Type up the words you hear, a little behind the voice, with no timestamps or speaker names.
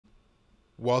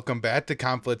Welcome back to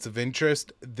Conflicts of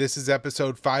Interest. This is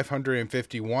episode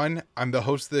 551. I'm the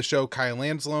host of the show, Kyle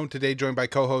Anzalone, today joined by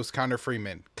co-host Connor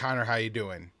Freeman. Connor, how you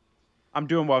doing? I'm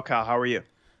doing well, Kyle. How are you?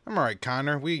 I'm all right,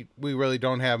 Connor. We really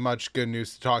don't have much good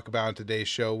news to talk about on today's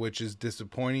show, which is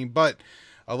disappointing, but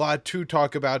a lot to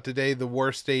talk about today. The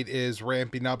war state is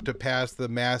ramping up to pass the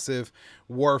massive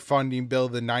war funding bill,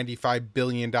 the $95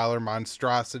 billion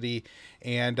monstrosity,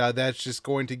 and that's just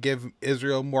going to give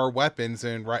Israel more weapons,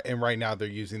 and right now they're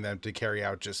using them to carry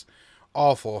out just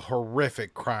awful,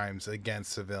 horrific crimes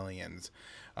against civilians.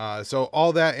 So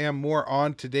all that and more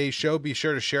on today's show. Be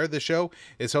sure to share the show.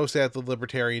 It's hosted at the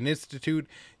Libertarian Institute.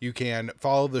 You can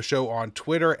follow the show on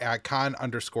Twitter at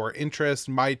 @con_interest.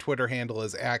 My Twitter handle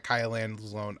is at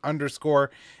 @KyleAnzalone_.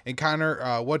 And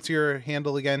Connor, what's your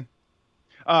handle again?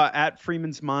 At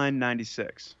Freeman's Mind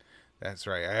 96. That's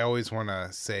right. I always want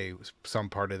to say some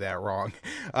part of that wrong.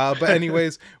 But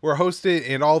anyways, we're hosted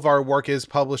and all of our work is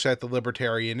published at the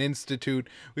Libertarian Institute.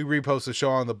 We repost the show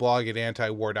on the blog at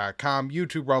antiwar.com,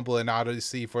 YouTube, Rumble, and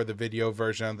Odysee for the video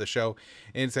version of the show.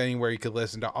 And it's anywhere you can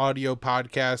listen to audio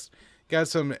podcasts. Got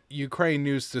some Ukraine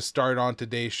news to start on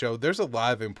today's show. There's a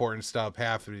lot of important stuff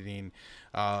happening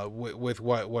with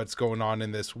what's going on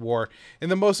in this war. And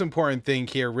the most important thing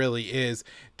here really is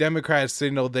Democrats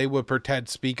signaled they would protect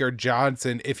Speaker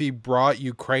Johnson if he brought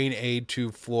Ukraine aid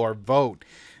to floor vote.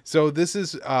 So this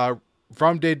is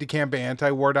from Dave DeCamp at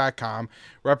antiwar.com.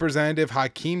 Representative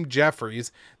Hakeem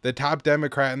Jeffries, the top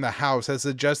Democrat in the House, has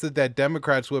suggested that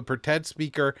Democrats would protect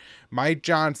Speaker Mike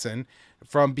Johnson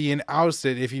from being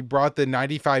ousted if he brought the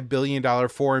 $95 billion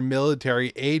foreign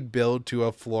military aid bill to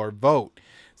a floor vote.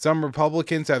 Some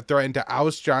Republicans have threatened to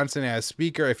oust Johnson as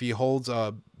Speaker if he holds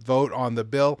a vote on the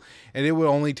bill, and it would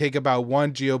only take about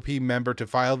one GOP member to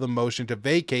file the motion to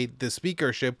vacate the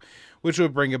speakership, which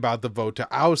would bring about the vote to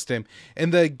oust him.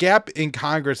 And the gap in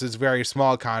Congress is very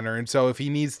small, Connor, and so if he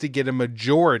needs to get a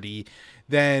majority,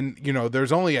 then,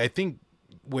 there's only, I think,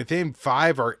 within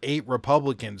 5 or 8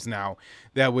 Republicans now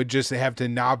that would just have to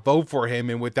not vote for him,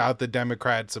 and without the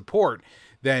Democrat support,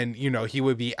 then, he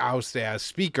would be ousted as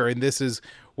Speaker. And this is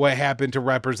what happened to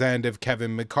Representative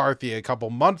Kevin McCarthy a couple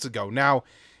months ago. Now,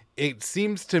 it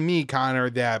seems to me, Connor,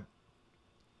 that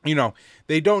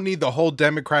they don't need the whole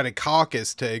Democratic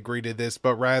caucus to agree to this,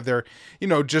 but rather,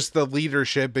 just the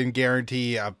leadership and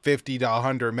guarantee 50 to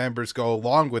 100 members go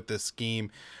along with this scheme.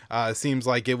 Seems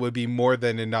like it would be more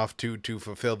than enough to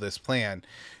fulfill this plan.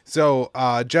 So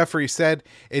Jeffrey said,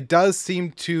 it does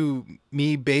seem to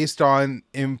me, based on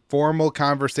informal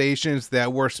conversations,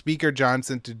 that were Speaker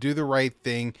Johnson to do the right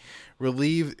thing,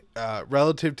 relieve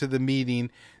relative to the meeting,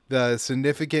 the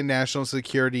significant national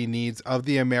security needs of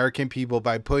the American people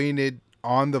by putting it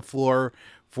on the floor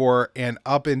for an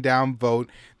up and down vote,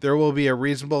 there will be a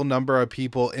reasonable number of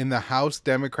people in the House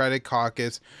Democratic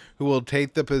caucus who will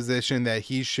take the position that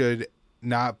he should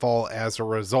not fall as a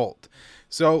result.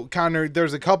 So, Connor,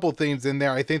 there's a couple things in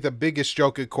there. I think the biggest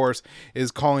joke, of course,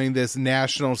 is calling this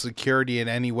national security in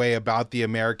any way about the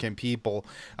American people.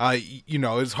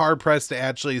 It's hard-pressed to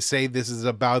actually say this is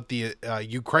about the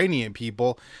Ukrainian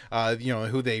people,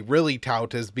 who they really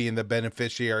tout as being the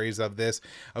beneficiaries of this.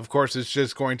 Of course, it's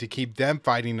just going to keep them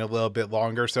fighting a little bit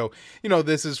longer. So,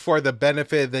 this is for the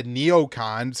benefit of the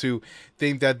neocons who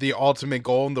think that the ultimate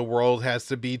goal in the world has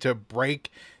to be to break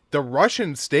the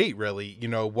Russian state, really,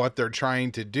 what they're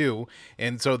trying to do.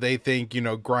 And so they think,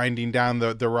 grinding down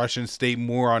the Russian state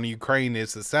more on Ukraine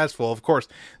is successful. Of course,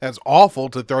 that's awful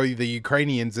to throw the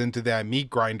Ukrainians into that meat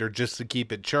grinder just to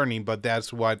keep it churning, but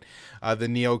that's what the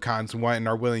neocons want and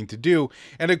are willing to do.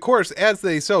 And of course, as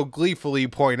they so gleefully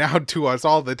point out to us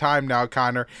all the time now,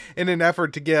 Connor, in an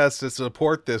effort to get us to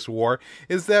support this war,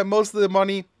 is that most of the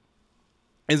money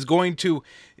is going to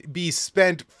be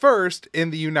spent first in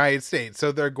the United States.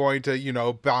 So they're going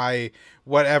to, buy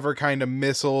whatever kind of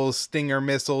missiles, Stinger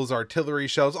missiles, artillery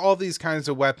shells, all these kinds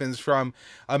of weapons from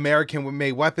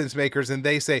American-made weapons makers. And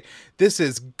they say, this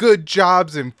is good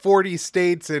jobs in 40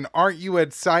 states. And aren't you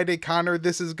excited, Connor?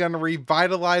 This is going to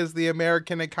revitalize the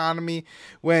American economy.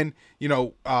 When,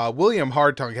 William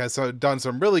Hartung has done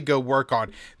some really good work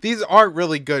on, these aren't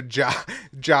really good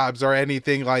jobs or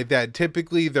anything like that.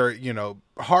 Typically, they're,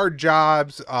 hard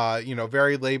jobs,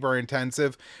 very labor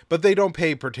intensive, but they don't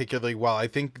pay particularly well. I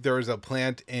think there was a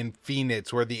plant in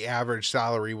Phoenix where the average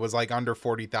salary was like under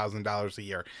 $40,000 a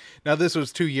year. Now this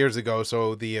was 2 years ago,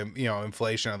 so the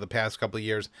inflation of the past couple of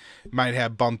years might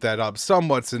have bumped that up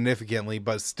somewhat significantly,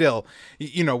 but still,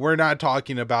 we're not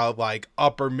talking about like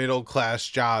upper middle class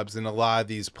jobs in a lot of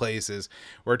these places.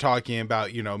 We're talking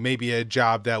about, maybe a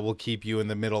job that will keep you in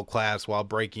the middle class while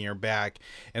breaking your back.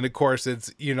 And of course,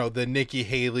 it's, the Nikki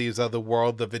Haley's of the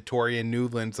world, the Victoria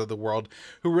Newlands of the world,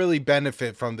 who really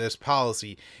benefit from this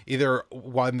policy, either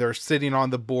when they're sitting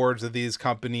on the boards of these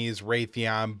companies,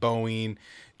 Raytheon, Boeing,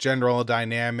 General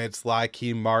Dynamics,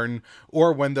 Lockheed Martin,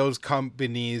 or when those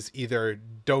companies either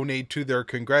donate to their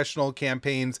congressional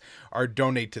campaigns, or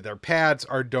donate to their PATs,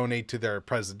 or donate to their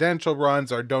presidential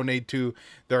runs, or donate to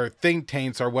their think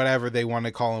tanks, or whatever they want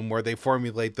to call them, where they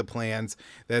formulate the plans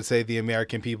that say the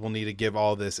American people need to give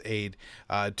all this aid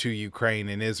to Ukraine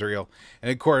and Israel.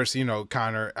 And of course, you know,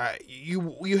 Connor,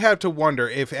 you have to wonder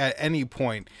if at any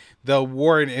point the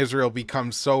war in Israel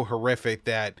becomes so horrific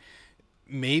that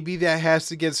maybe that has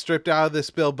to get stripped out of this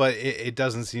bill, but it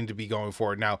doesn't seem to be going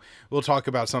forward. Now, we'll talk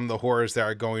about some of the horrors that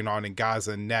are going on in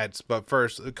Gaza next, but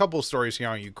first, a couple of stories here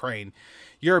on Ukraine.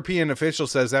 European official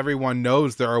says everyone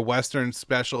knows there are Western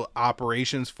Special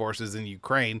Operations Forces in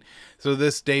Ukraine. So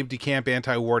this Dave DeCamp,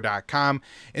 antiwar.com.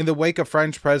 In the wake of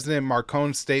French President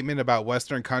Macron's statement about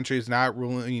Western countries not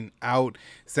ruling out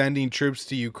sending troops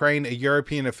to Ukraine, a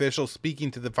European official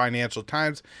speaking to the Financial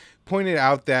Times pointed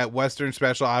out that Western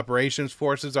Special Operations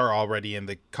Forces are already in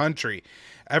the country.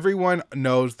 Everyone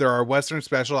knows there are Western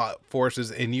Special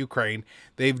Forces in Ukraine.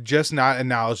 They've just not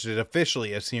acknowledged it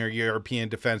officially, a senior European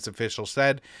defense official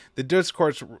said. The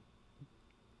discourse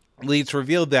leaks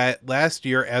revealed that last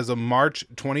year, as of March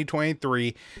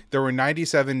 2023, there were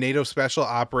 97 NATO Special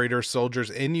Operator soldiers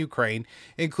in Ukraine,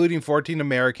 including 14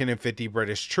 American and 50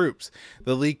 British troops.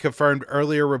 The leak confirmed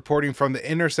earlier reporting from The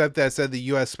Intercept that said the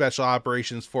U.S. Special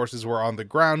Operations Forces were on the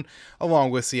ground, along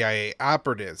with CIA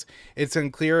operatives. It's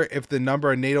unclear if the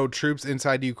number of NATO troops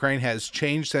inside Ukraine has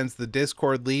changed since the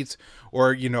Discord leaks,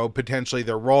 or, you know, potentially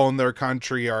their role in their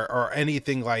country, or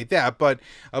anything like that. But,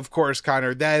 of course,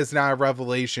 Connor, that is not a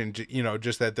revelation, you know,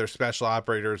 just that they're special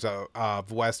operators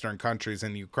of Western countries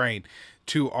in Ukraine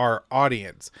to our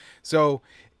audience. So,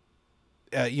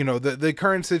 you know, the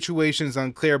current situation is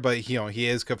unclear, but, you know, he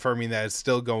is confirming that it's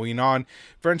still going on.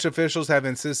 French officials have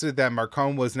insisted that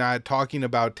Macron was not talking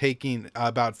about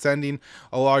sending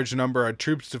a large number of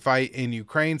troops to fight in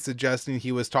Ukraine, suggesting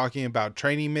he was talking about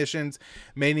training missions.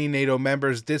 Many NATO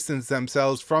members distanced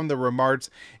themselves from the remarks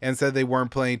and said they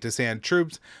weren't planning to send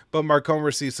troops, but Macron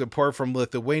received support from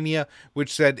Lithuania,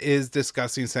 which said is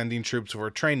discussing sending troops for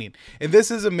training. And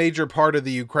this is a major part of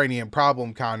the Ukrainian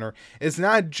problem, Connor. It's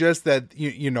not just that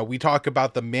you know, we talk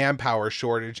about the manpower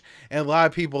shortage, and a lot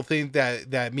of people think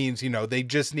that means, you know, they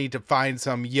just need to find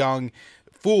some young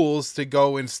fools to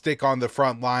go and stick on the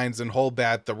front lines and hold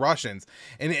back the Russians.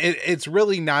 And it's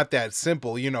really not that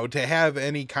simple, you know, to have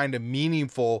any kind of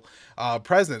meaningful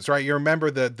presence, right? You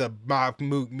remember the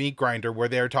Bakhmut meat grinder, where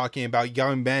they're talking about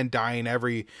young men dying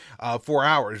every 4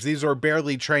 hours. These are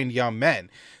barely trained young men.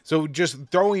 So just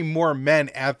throwing more men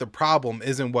at the problem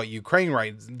isn't what Ukraine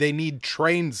wants. They need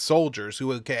trained soldiers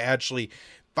who can actually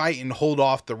fight and hold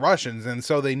off the Russians, and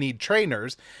so they need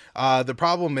trainers. The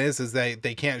problem is that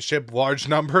they can't ship large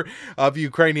number of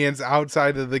Ukrainians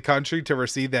outside of the country to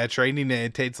receive that training, and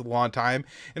it takes a long time.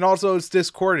 And also it's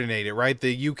discoordinated, right?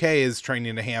 The UK is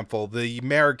training a handful, the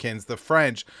Americans, the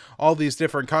French, all these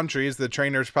different countries. The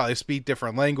trainers probably speak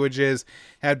different languages,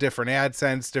 have different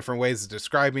accents, different ways of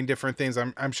describing different things.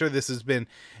 I'm sure this has been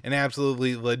an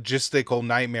absolutely logistical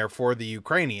nightmare for the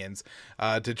Ukrainians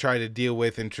to try to deal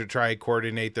with and to try to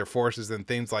coordinate their forces and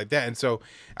things like that. And so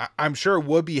I'm sure it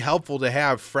would be helpful to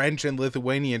have French and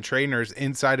Lithuanian trainers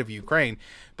inside of Ukraine.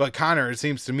 But Connor, it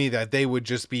seems to me that they would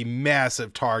just be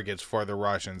massive targets for the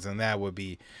Russians, and that would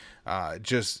be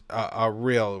just a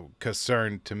real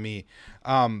concern to me.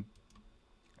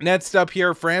 Next up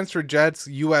here, France rejects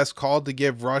U.S. call to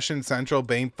give Russian central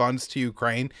bank funds to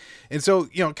Ukraine. And so,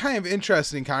 you know, kind of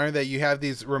interesting, Connor, that you have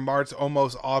these remarks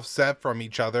almost offset from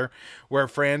each other, where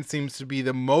France seems to be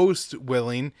the most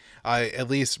willing, at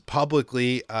least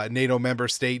publicly, NATO member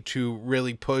state to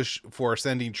really push for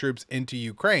sending troops into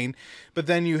Ukraine. But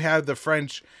then you have the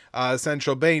French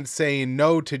central bank saying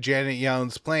no to Janet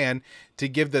Yellen's plan to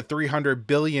give the $300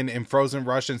 billion in frozen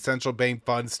Russian central bank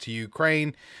funds to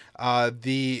Ukraine.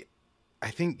 The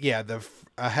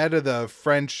head of the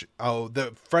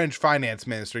French finance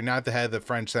ministry, not the head of the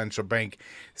French central bank,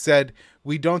 said,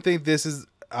 "We don't think this is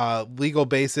legal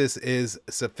basis is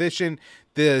sufficient.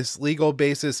 This legal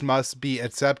basis must be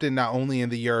accepted not only in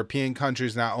the European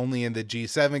countries, not only in the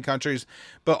G7 countries,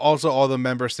 but also all the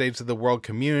member states of the world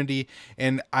community.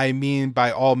 And I mean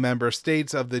by all member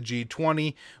states of the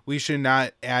G20. We should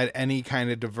not add any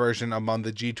kind of diversion among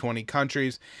the G20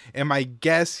 countries." And my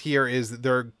guess here is that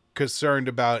they're concerned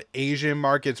about Asian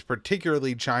markets,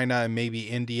 particularly China and maybe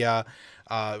India,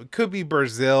 could be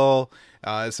Brazil,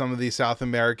 some of these South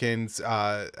Americans,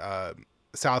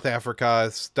 South Africa,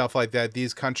 stuff like that,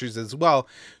 these countries as well,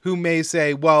 who may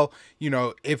say, well,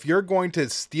 if you're going to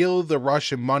steal the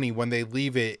Russian money when they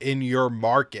leave it in your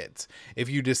markets, if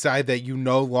you decide that you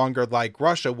no longer like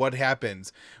Russia, what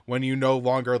happens when you no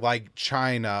longer like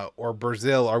China or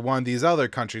Brazil or one of these other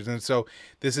countries? And so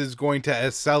this is going to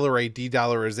accelerate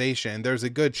de-dollarization. There's a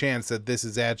good chance that this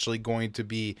is actually going to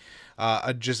be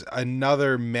just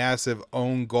another massive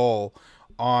own goal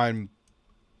on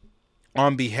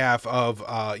behalf of,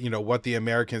 what the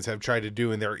Americans have tried to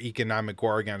do in their economic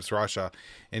war against Russia,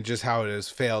 and just how it has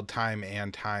failed time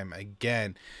and time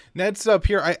again. Next up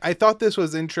here, I thought this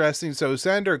was interesting. So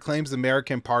Senator claims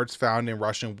American parts found in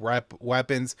Russian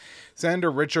weapons. Senator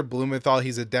Richard Blumenthal,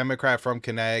 he's a Democrat from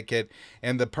Connecticut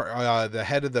and the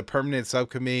head of the Permanent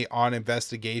Subcommittee on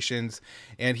Investigations.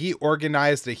 And he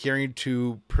organized a hearing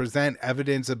to present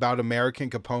evidence about American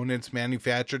components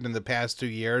manufactured in the past 2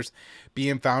 years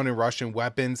being found in Russian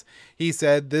weapons. He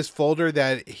said, "This folder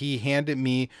that he handed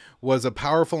me was a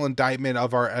powerful indictment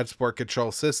of our export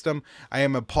control system. I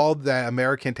am appalled that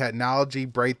American technology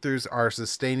breakthroughs are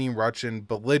sustaining Russian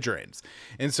belligerence."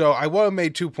 And so I want to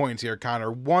make 2 points here,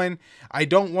 Connor. One, I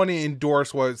don't want to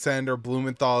endorse what Senator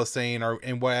Blumenthal is saying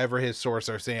and whatever his sources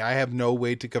are saying. I have no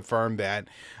way to confirm that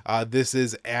this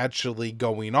is actually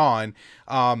going on.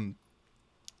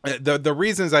 The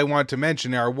reasons I want to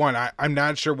mention are, one, I'm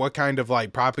not sure what kind of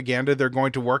propaganda they're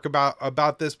going to work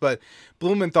about this, but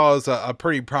Blumenthal is a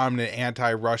pretty prominent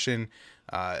anti-Russian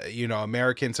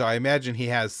American, so I imagine he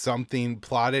has something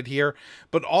plotted here.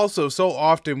 But also, so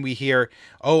often we hear,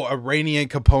 Iranian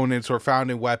components were found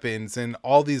in weapons, and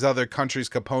all these other countries'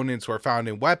 components were found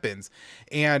in weapons.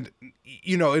 And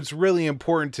it's really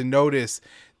important to notice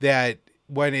that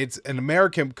when it's an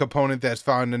American component that's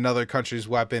found in another country's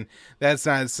weapon, that's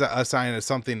not a sign of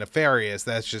something nefarious.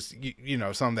 That's just,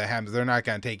 something that happens. They're not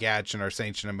going to take action or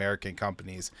sanction American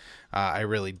companies. I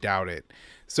really doubt it.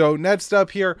 So next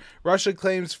up here, Russia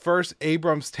claims first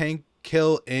Abrams tank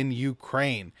kill in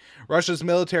Ukraine. Russia's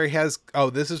military has,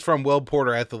 this is from Will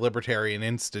Porter at the Libertarian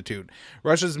Institute.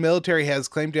 Russia's military has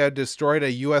claimed to have destroyed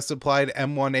a U.S. supplied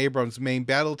M1 Abrams main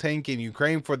battle tank in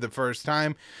Ukraine for the first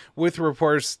time, with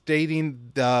reports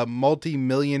stating the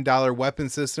multi-million-dollar weapon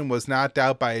system was knocked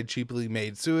out by a cheaply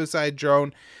made suicide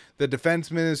drone. The Defense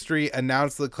Ministry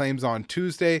announced the claims on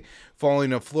Tuesday,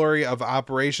 following a flurry of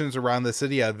operations around the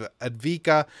city of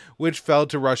Advika, which fell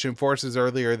to Russian forces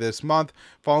earlier this month,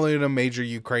 following a major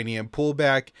Ukrainian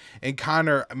pullback. And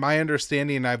Connor, my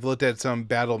understanding, and I've looked at some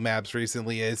battle maps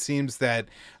recently, it seems that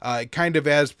kind of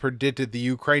as predicted, the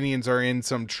Ukrainians are in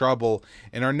some trouble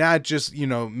and are not just,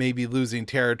 maybe losing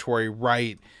territory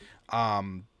right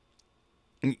around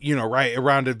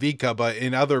Advika, but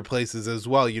in other places as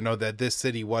well, that this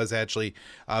city was actually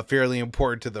fairly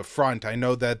important to the front. I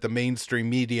know that the mainstream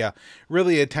media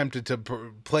really attempted to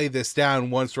play this down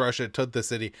once Russia took the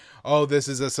city. Oh, this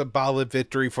is a symbolic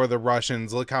victory for the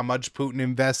Russians. Look how much Putin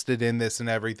invested in this and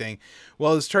everything.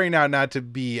 Well, it's turning out not to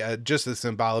be just a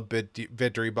symbolic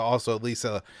victory, but also at least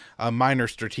a minor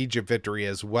strategic victory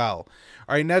as well.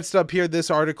 All right, next up here,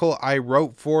 this article I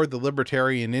wrote for the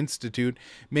Libertarian Institute.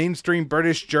 Mainstream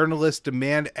British journalists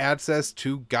demand access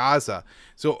to Gaza.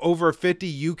 So over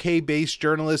 50 UK-based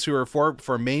journalists who report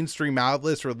for mainstream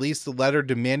outlets released a letter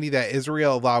demanding that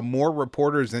Israel allow more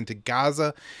reporters into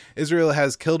Gaza. Israel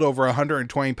has killed over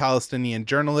 120 Palestinian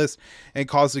journalists and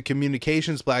caused a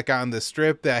communications blackout in the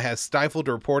Strip that has stifled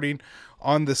reporting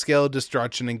on the scale of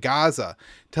destruction in Gaza.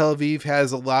 Tel Aviv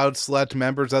has allowed select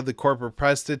members of the corporate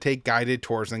press to take guided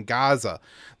tours in Gaza.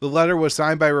 The letter was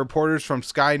signed by reporters from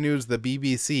Sky News, the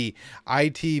BBC,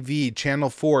 ITV, Channel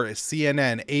 4,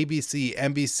 CNN, ABC,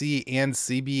 NBC, and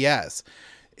CBS.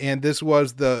 And this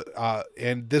was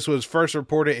first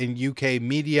reported in UK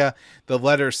media. The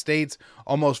letter states,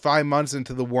 almost 5 months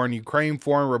into the war in Ukraine,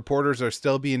 foreign reporters are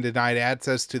still being denied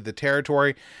access to the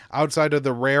territory outside of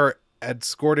the rare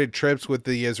escorted trips with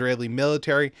the Israeli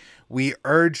military. We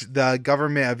urge the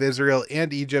government of Israel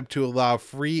and Egypt to allow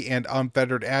free and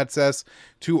unfettered access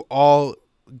to all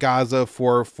Gaza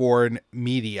for foreign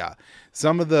media.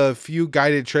 Some of the few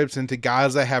guided trips into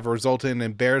Gaza have resulted in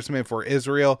embarrassment for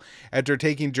Israel. After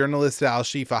taking journalists to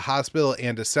Al-Shifa Hospital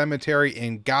and a cemetery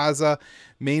in Gaza,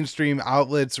 mainstream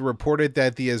outlets reported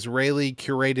that the Israeli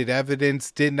curated evidence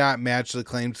did not match the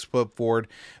claims put forward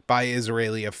by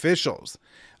Israeli officials.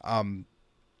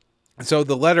 So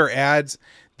the letter adds,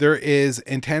 there is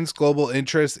intense global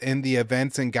interest in the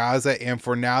events in Gaza, and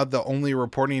for now, the only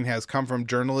reporting has come from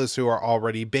journalists who are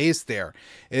already based there.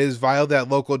 It is vital that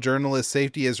local journalists'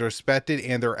 safety is respected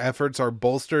and their efforts are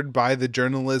bolstered by the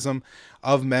journalism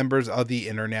of members of the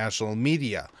international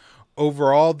media.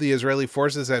 Overall, the Israeli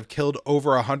forces have killed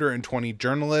over 120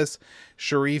 journalists.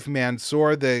 Sharif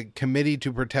Mansour, the Committee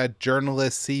to Protect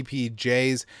Journalists,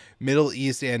 CPJ's Middle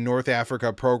East and North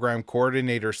Africa program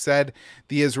coordinator, said,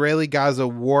 "The Israeli-Gaza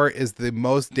war is the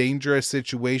most dangerous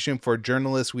situation for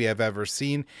journalists we have ever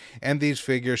seen, and these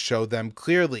figures show them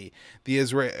clearly. The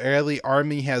Israeli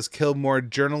army has killed more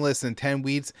journalists in 10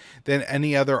 weeks than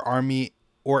any other army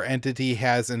or entity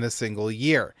has in a single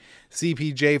year."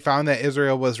 CPJ found that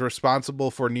Israel was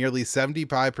responsible for nearly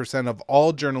 75% of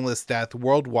all journalist deaths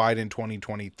worldwide in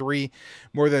 2023.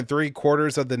 More than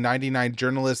 3/4 of the 99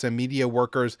 journalists and media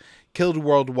workers killed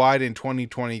worldwide in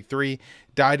 2023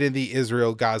 died in the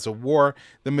Israel-Gaza war,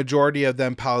 the majority of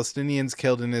them Palestinians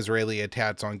killed in Israeli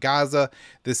attacks on Gaza.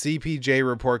 The CPJ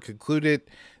report concluded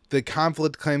the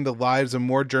conflict claimed the lives of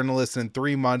more journalists in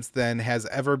 3 months than has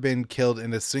ever been killed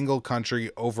in a single country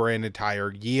over an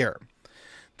entire year.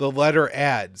 The letter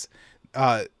adds,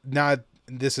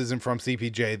 this isn't from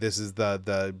CPJ, this is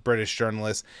the British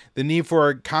journalist, "The need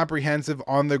for comprehensive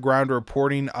on-the-ground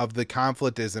reporting of the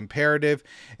conflict is imperative.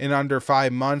 In under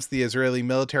 5 months, the Israeli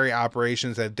military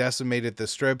operations have decimated the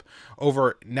Strip.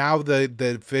 Over now,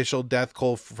 the official death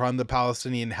toll from the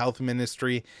Palestinian Health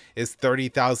Ministry is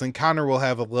 30,000. Connor will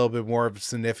have a little bit more of a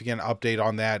significant update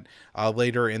on that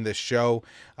later in the show,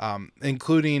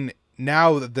 including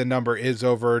now the number is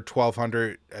over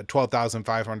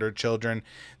 12,500 children.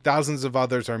 Thousands of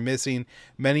others are missing.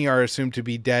 Many are assumed to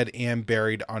be dead and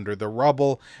buried under the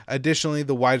rubble. Additionally,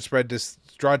 the widespread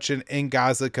destruction in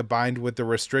Gaza, combined with the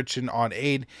restriction on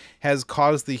aid, has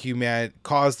caused a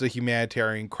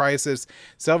humanitarian crisis.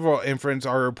 Several infants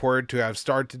are reported to have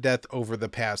starved to death over the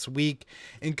past week."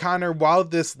 And Connor, while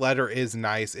this letter is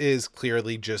nice, it is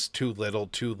clearly just too little,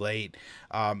 too late.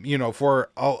 For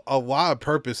a lot of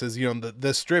purposes,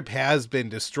 the Strip has been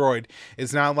destroyed.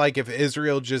 It's not like if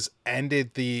Israel just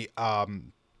ended the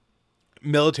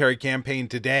military campaign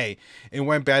today and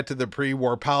went back to the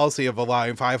pre-war policy of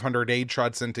allowing 500 aid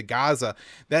trucks into Gaza.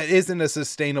 That isn't a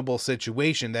sustainable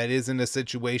situation. That isn't a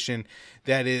situation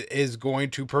that is going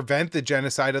to prevent the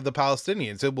genocide of the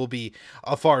Palestinians. It will be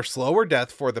a far slower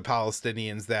death for the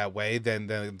Palestinians that way than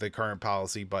the current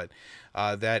policy, but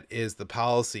that is the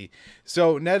policy.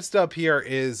 So next up here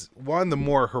is one of the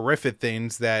more horrific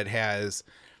things that has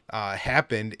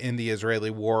happened in the Israeli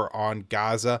war on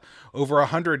Gaza. Over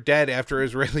 100 dead after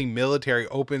Israeli military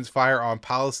opens fire on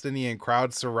Palestinian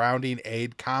crowds surrounding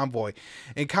aid convoy.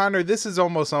 And Connor, this is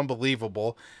almost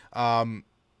unbelievable.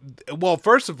 Well,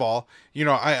 first of all,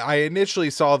 I initially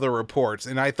saw the reports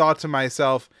and I thought to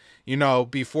myself,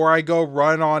 before I go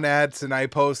run on ads and I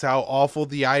post how awful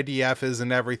the IDF is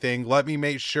and everything, let me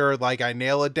make sure I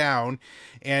nail it down.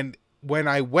 And when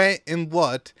I went and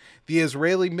looked, the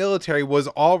Israeli military was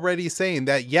already saying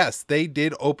that, yes, they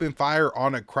did open fire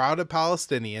on a crowd of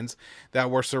Palestinians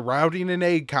that were surrounding an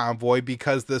aid convoy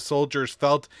because the soldiers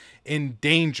felt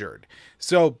endangered.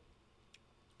 So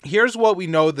here's what we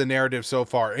know the narrative so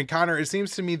far. And Connor, it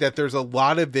seems to me that there's a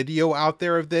lot of video out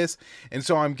there of this. And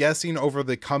so I'm guessing over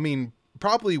the coming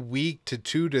probably week to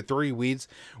 2 to 3 weeks,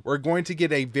 we're going to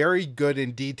get a very good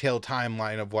and detailed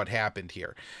timeline of what happened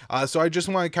here. So I just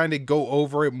want to kind of go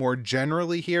over it more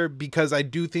generally here because I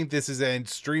do think this is an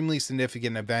extremely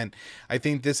significant event. I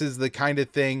think this is the kind of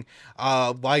thing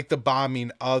like the bombing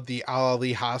of the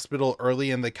Al-Ali hospital early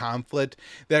in the conflict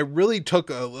that really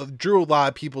drew a lot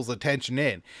of people's attention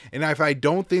in. And if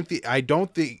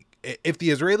if the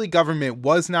Israeli government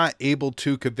was not able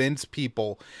to convince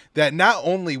people that not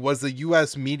only was the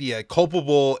U.S. media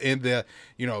culpable in the,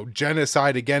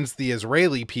 genocide against the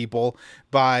Israeli people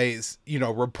by,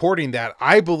 reporting that,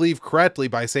 I believe correctly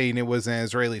by saying it was an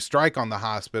Israeli strike on the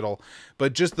hospital,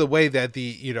 but just the way that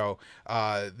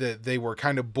they were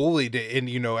kind of bullied and,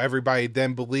 everybody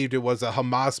then believed it was a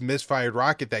Hamas misfired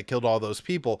rocket that killed all those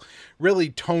people, really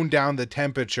toned down the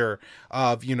temperature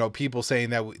of, people saying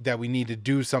that we need to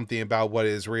do something about what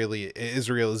Israel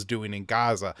is doing in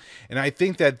Gaza. And I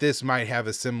think that this might have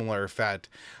a similar effect.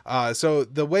 So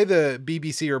the way the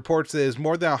BBC reports is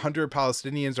more than 100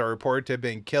 Palestinians are reported to have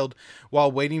been killed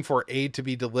while waiting for aid to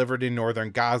be delivered in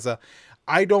northern Gaza.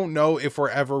 I don't know if we're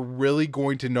ever really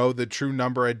going to know the true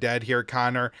number of dead here,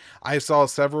 Connor. I saw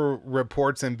several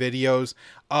reports and videos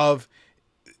of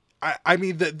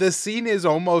the scene is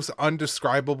almost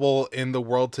undescribable in the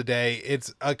world today.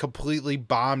 It's a completely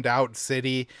bombed out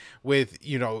city with,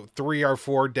 3 or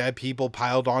 4 dead people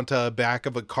piled onto the back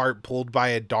of a cart pulled by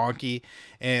a donkey.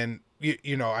 And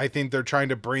I think they're trying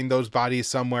to bring those bodies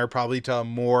somewhere, probably to a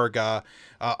morgue,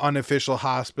 unofficial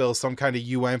hospital, some kind of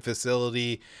UN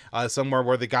facility, somewhere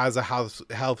where the Gaza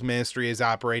health ministry is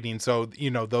operating. So,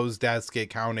 those deaths get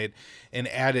counted and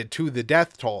added to the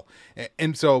death toll.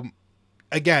 And so,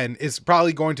 again, it's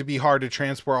probably going to be hard to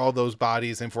transport all those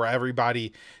bodies and for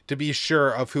everybody to be sure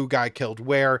of who got killed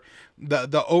where.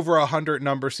 The over 100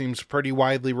 number seems pretty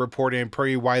widely reported and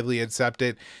pretty widely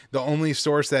accepted. The only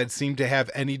source that seemed to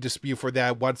have any dispute for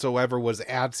that whatsoever was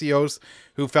Axios,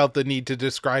 who felt the need to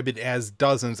describe it as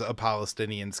dozens of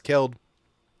Palestinians killed.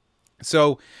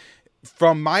 So,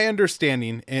 from my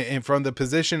understanding and from the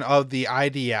position of the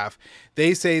IDF,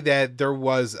 they say that there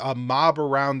was a mob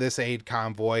around this aid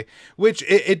convoy, which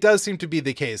it does seem to be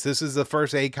the case. This is the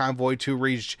first aid convoy to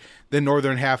reach the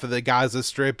northern half of the Gaza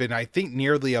Strip in, I think,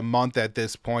 nearly a month at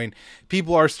this point.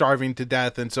 People are starving to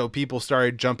death, and so people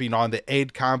started jumping on the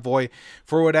aid convoy.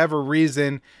 For whatever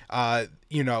reason,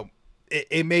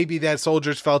 it may be that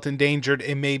soldiers felt endangered.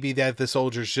 It may be that the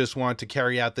soldiers just want to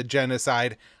carry out the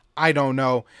genocide. I don't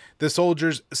know. The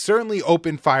soldiers certainly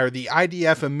opened fire. The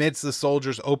IDF admits the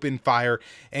soldiers opened fire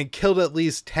and killed at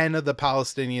least 10 of the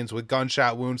Palestinians with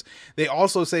gunshot wounds. They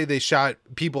also say they shot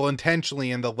people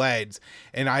intentionally in the legs.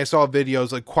 And I saw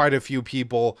videos of quite a few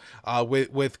people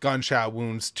with gunshot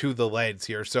wounds to the legs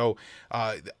here. So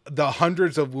the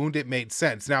hundreds of wounded made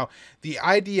sense. Now, the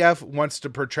IDF wants to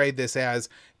portray this as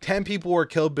 10 people were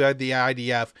killed by the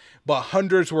IDF, but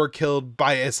hundreds were killed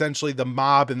by essentially the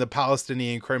mob and the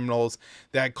Palestinian criminals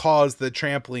that caused the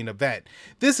trampling event.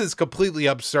 This is completely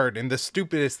absurd and the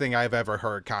stupidest thing I've ever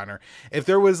heard, Connor. If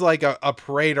there was like a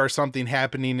parade or something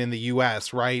happening in the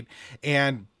US, right,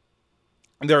 and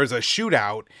there was a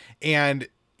shootout and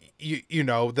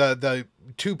the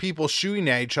two people shooting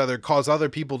at each other cause other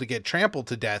people to get trampled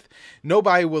to death,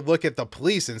 nobody would look at the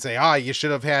police and say, you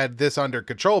should have had this under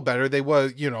control better. They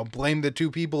would, blame the two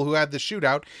people who had the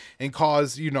shootout and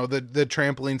cause, the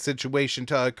trampling situation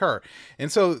to occur.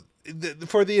 And so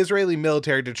for the Israeli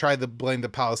military to try to blame the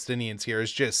Palestinians here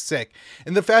is just sick.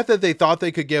 And the fact that they thought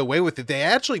they could get away with it, they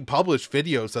actually published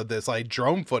videos of this, like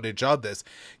drone footage of this,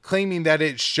 claiming that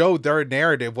it showed their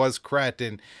narrative was correct.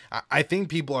 And I think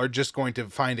people are just going to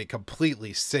find it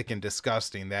completely sick and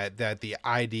disgusting that the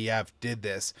IDF did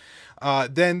this.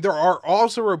 Then there are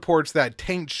also reports that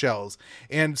tank shells,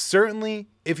 and certainly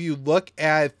if you look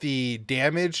at the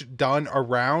damage done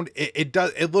around,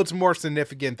 it looks more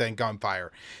significant than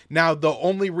gunfire. Now, the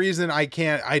only reason I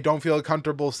don't feel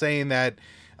comfortable saying that,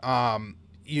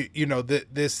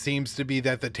 this seems to be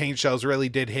that the tank shells really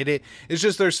did hit it. It's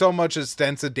just there's so much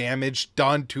extensive damage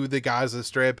done to the Gaza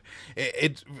Strip.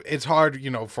 It's hard,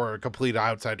 for a complete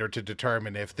outsider to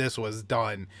determine if this was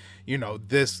done,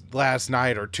 this last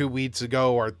night or 2 weeks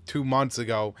ago or 2 months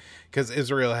ago, because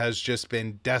Israel has just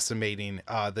been decimating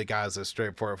the Gaza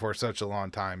Strip for such a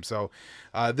long time. So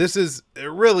this is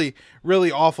really, really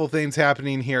awful things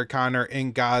happening here, Connor,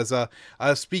 in Gaza.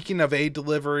 Speaking of aid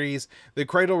deliveries, the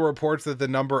Cradle reports that the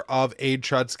number of aid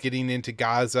trucks getting into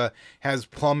Gaza has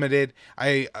plummeted.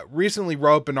 I recently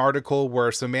wrote up an article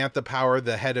where Samantha Power,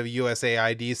 the head of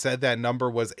USAID, said that number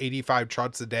was 85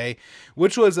 trucks a day,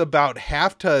 which was about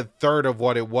half to a third of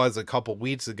what it was a couple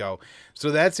weeks ago. So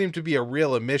that seemed to be a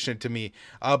real omission to me.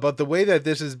 But the way that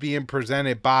this is being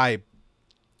presented by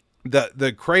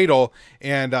the Cradle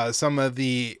and some of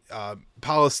the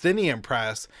Palestinian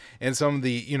press and some of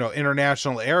the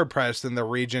international Arab press in the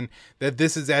region, that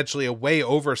this is actually a way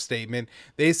overstatement.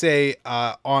 They say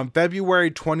on February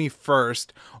 21st,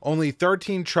 only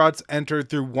 13 trucks entered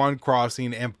through one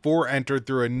crossing and 4 entered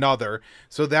through another.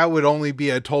 So that would only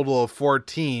be a total of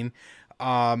 14.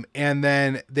 And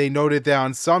then they noted that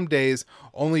on some days,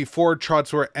 only 4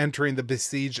 trucks were entering the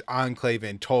besieged enclave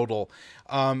in total.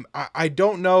 I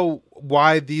don't know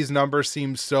why these numbers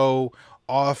seem so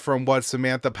off from what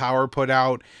Samantha Power put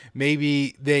out.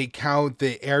 Maybe they count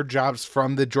the airdrops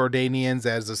from the Jordanians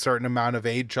as a certain amount of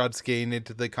aid trucks getting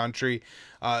into the country.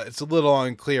 It's a little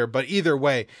unclear, but either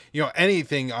way,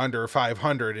 anything under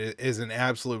 500 is an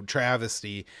absolute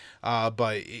travesty.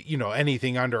 But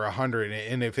anything under 100,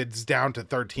 and if it's down to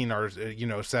 13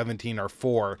 or 17 or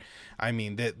 4, I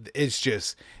mean,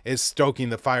 it's stoking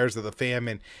the fires of the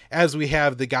famine. As we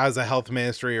have the Gaza Health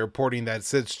Ministry reporting that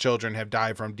 6 children have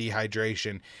died from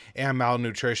dehydration and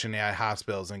malnutrition at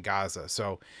hospitals in Gaza.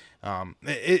 So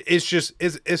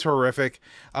it's horrific.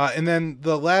 And then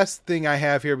the last thing I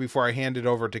have here before I hand it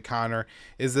over to Connor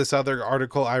is this other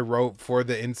article I wrote for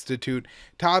the Institute.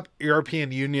 Top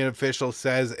European Union official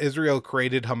says Israel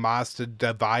created Hamas to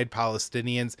divide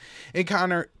Palestinians. And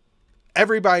Connor,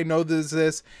 everybody knows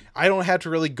this. I don't have to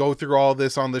really go through all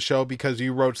this on the show because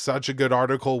you wrote such a good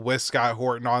article with Scott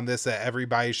Horton on this that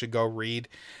everybody should go read.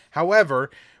 However,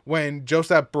 when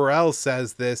Joseph Borrell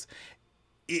says this,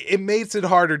 it makes it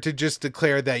harder to just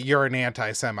declare that you're an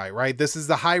anti-Semite, right? This is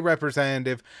the High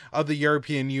Representative of the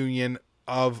European Union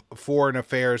of Foreign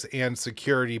Affairs and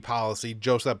Security Policy,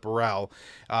 Joseph Borrell.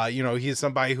 He's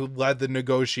somebody who led the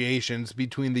negotiations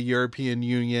between the European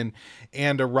Union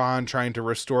and Iran trying to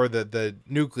restore the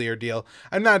nuclear deal.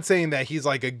 I'm not saying that he's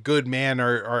like a good man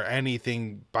or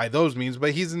anything by those means,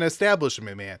 but he's an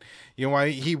establishment man.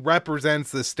 He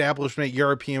represents the establishment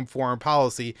European foreign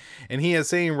policy, and he is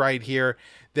saying right here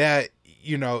that,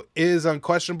 it is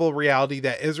unquestionable reality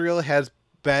that Israel has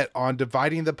bet on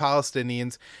dividing the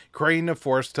Palestinians, creating a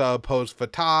force to oppose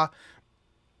Fatah.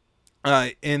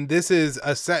 And this is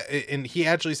and he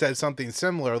actually said something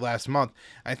similar last month.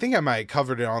 I think I might have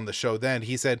covered it on the show then.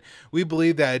 He said, "We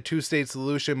believe that a two-state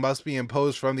solution must be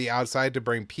imposed from the outside to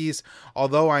bring peace.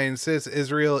 Although I insist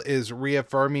Israel is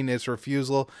reaffirming its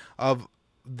refusal of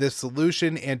this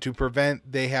solution, and to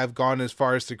prevent they have gone as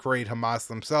far as to create Hamas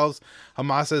themselves.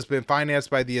 Hamas has been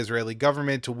financed by the Israeli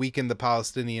government to weaken the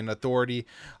Palestinian Authority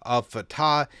of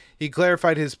Fatah." He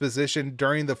clarified his position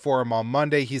during the forum on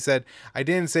Monday. He said, "I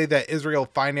didn't say that Israel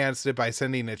financed it by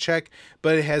sending a check,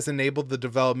 but it has enabled the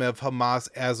development of Hamas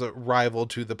as a rival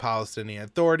to the Palestinian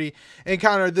Authority." And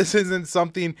Connor, this isn't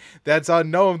something that's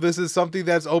unknown. This is something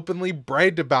that's openly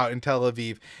bragged about in Tel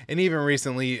Aviv. And even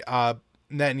recently,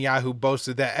 Netanyahu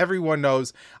boasted that everyone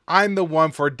knows I'm the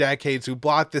one for decades who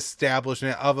blocked the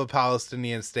establishment of a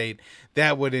Palestinian state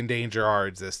that would endanger our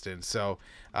existence. So,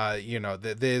 the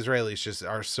Israelis just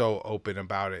are so open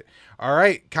about it. All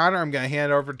right, Connor, I'm going to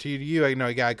hand it over to you. I know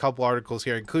you got a couple articles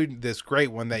here, including this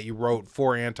great one that you wrote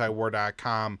for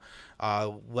antiwar.com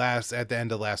at the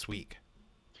end of last week.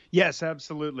 Yes,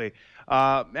 absolutely.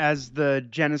 As the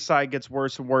genocide gets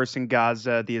worse and worse in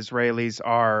Gaza, the Israelis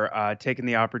are taking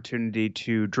the opportunity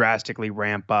to drastically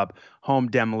ramp up home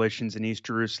demolitions in East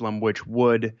Jerusalem, which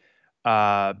would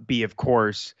be, of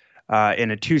course,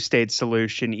 in a two-state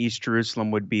solution. East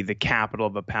Jerusalem would be the capital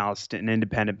of an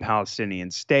independent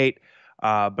Palestinian state.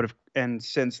 And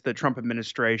since the Trump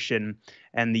administration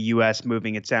and the U.S.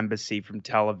 moving its embassy from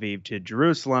Tel Aviv to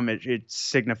Jerusalem, it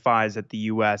signifies that the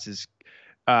U.S. is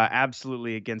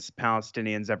absolutely against the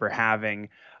Palestinians ever having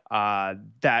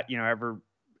ever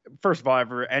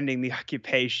ending the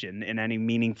occupation in any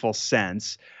meaningful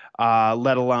sense,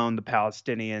 let alone the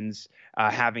Palestinians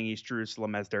having East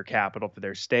Jerusalem as their capital for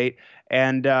their state.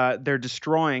 And they're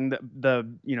destroying the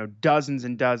dozens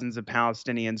and dozens of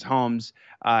Palestinians' homes.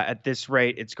 At this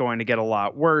rate, it's going to get a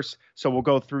lot worse. So we'll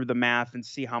go through the math and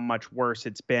see how much worse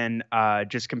it's been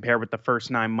just compared with the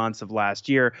first 9 months of last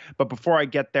year. But before I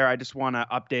get there, I just want to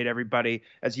update everybody.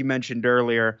 As you mentioned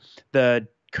earlier, the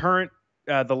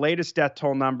latest death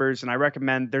toll numbers, and I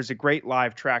recommend there's a great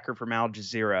live tracker from Al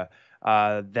Jazeera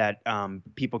that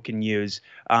people can use.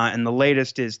 And the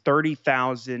latest is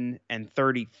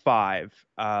 30,035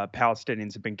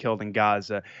 Palestinians have been killed in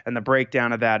Gaza. And the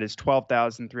breakdown of that is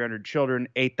 12,300 children,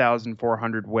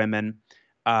 8,400 women.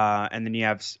 And then you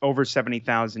have over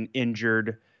 70,000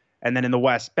 injured. And then in the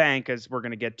West Bank, as we're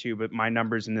going to get to, but my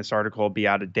numbers in this article will be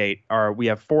out of date, we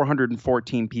have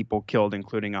 414 people killed,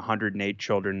 including 108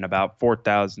 children, and about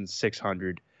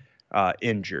 4,600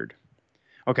 injured.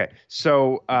 Okay,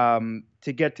 so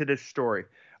to get to this story,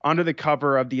 under the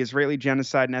cover of the Israeli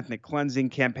genocide and ethnic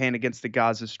cleansing campaign against the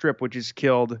Gaza Strip, which has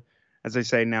killed, as I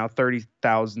say now,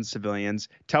 30,000 civilians,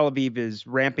 Tel Aviv is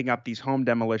ramping up these home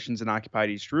demolitions in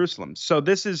occupied East Jerusalem. So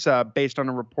this is based on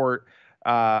a report we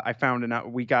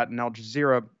got in Al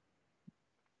Jazeera,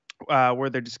 where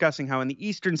they're discussing how in the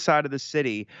eastern side of the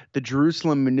city, the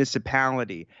Jerusalem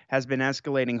municipality has been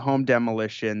escalating home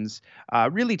demolitions,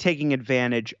 really taking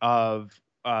advantage of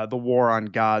the war on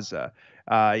Gaza.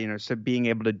 So being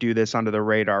able to do this under the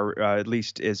radar, at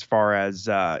least as far as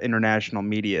international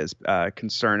media is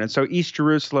concerned. And so East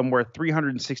Jerusalem, where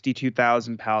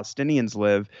 362,000 Palestinians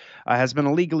live, has been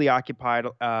illegally occupied,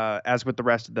 as with the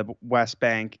rest of the West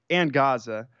Bank and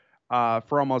Gaza,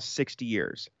 for almost 60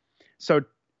 years. So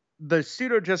the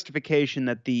pseudo-justification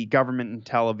that the government in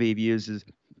Tel Aviv uses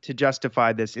to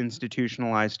justify this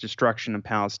institutionalized destruction of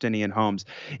Palestinian homes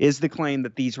is the claim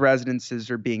that these residences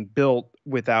are being built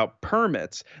without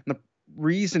permits. And the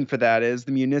reason for that is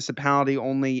the municipality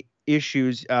only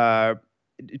issues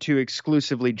to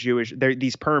exclusively Jewish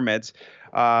these permits.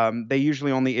 They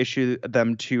usually only issue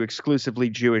them to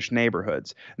exclusively Jewish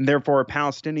neighborhoods. And therefore,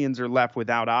 Palestinians are left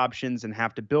without options and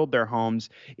have to build their homes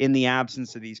in the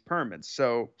absence of these permits.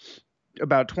 So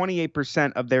about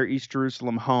 28% of their East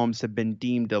Jerusalem homes have been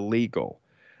deemed illegal.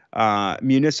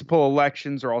 Municipal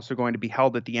elections are also going to be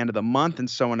held at the end of the month. And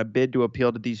so, in a bid to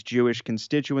appeal to these Jewish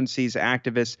constituencies,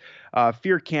 activists,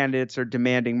 fear candidates are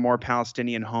demanding more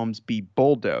Palestinian homes be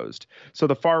bulldozed. So,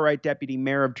 the far right deputy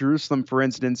mayor of Jerusalem, for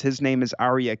instance, his name is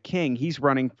Aryeh King. He's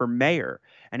running for mayor,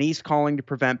 and he's calling to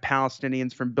prevent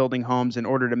Palestinians from building homes in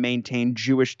order to maintain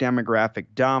Jewish demographic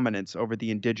dominance over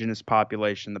the indigenous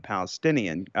population, the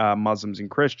Palestinian Muslims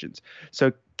and Christians.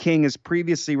 So, King has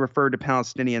previously referred to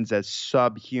Palestinians as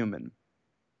subhuman.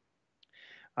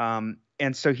 And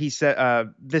so he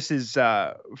said, this is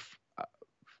a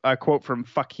quote from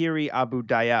Fakiri Abu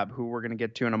Dayab, who we're going to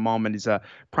get to in a moment. He's a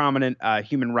prominent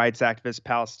human rights activist,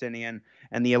 Palestinian,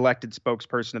 and the elected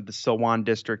spokesperson of the Silwan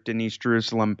district in East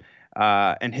Jerusalem.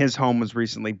 And his home was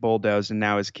recently bulldozed, and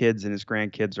now his kids and his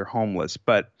grandkids are homeless.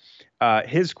 But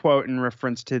his quote in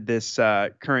reference to this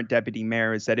current deputy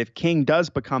mayor is that if King does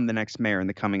become the next mayor in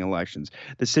the coming elections,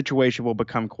 the situation will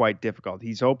become quite difficult.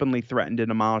 He's openly threatened to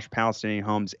demolish Palestinian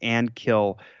homes and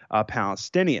kill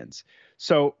Palestinians.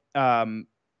 So Abu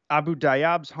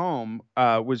Dayab's home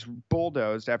was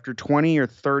bulldozed after 20 or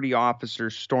 30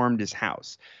 officers stormed his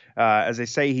house. As I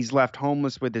say, he's left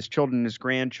homeless with his children and his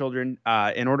grandchildren.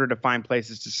 In order to find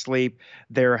places to sleep,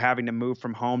 they're having to move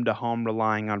from home to home,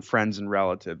 relying on friends and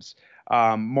relatives.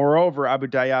 Moreover, Abu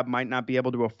Dayab might not be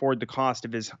able to afford the cost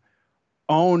of his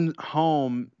own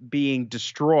home being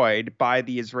destroyed by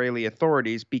the Israeli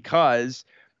authorities because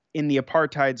in the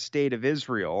apartheid state of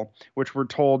Israel, which we're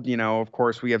told, of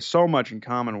course, we have so much in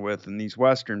common with in these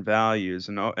Western values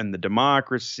and the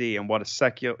democracy and what a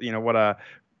secular, what a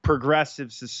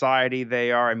progressive society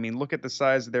they are. I mean, look at the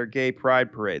size of their gay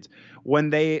pride parades. When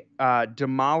they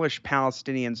demolish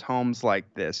Palestinians' homes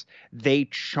like this, they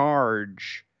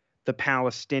charge the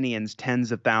Palestinians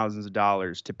tens of thousands of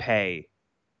dollars to pay,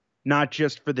 not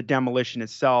just for the demolition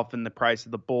itself and the price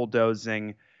of the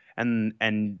bulldozing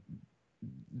and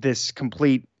this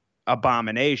complete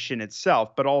abomination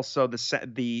itself, but also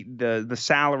the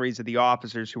salaries of the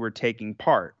officers who were taking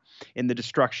part in the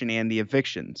destruction and the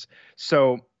evictions.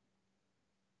 So,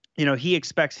 he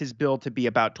expects his bill to be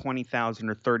about $20,000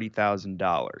 or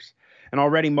 $30,000. And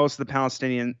already most of the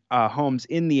Palestinian homes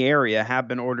in the area have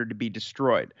been ordered to be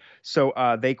destroyed. So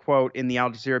they quote in the Al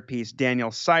Jazeera piece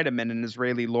Daniel Seideman, an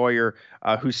Israeli lawyer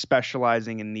who's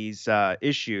specializing in these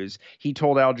issues. He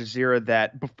told Al Jazeera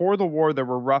that before the war, there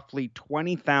were roughly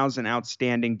 20,000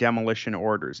 outstanding demolition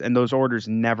orders, and those orders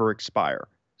never expire.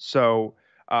 So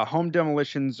home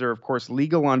demolitions are, of course,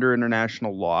 legal under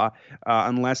international law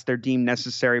unless they're deemed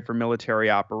necessary for military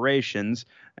operations.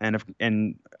 And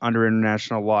under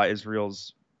international law,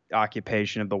 Israel's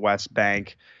occupation of the West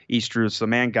Bank, East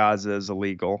Jerusalem, and Gaza is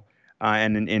illegal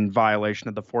and in violation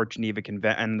of the Fort Geneva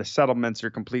Convention. And the settlements are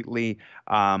completely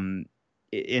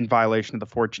in violation of the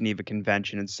Fort Geneva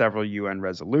Convention and several UN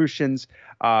resolutions.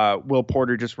 Will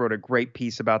Porter just wrote a great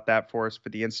piece about that for us for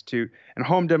the Institute. And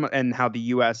and how the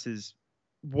U.S. is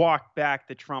walked back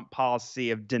the Trump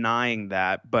policy of denying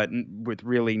that, but with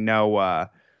really no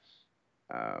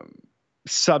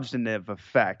substantive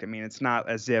effect. I mean, it's not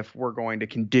as if we're going to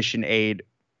condition aid.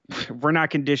 We're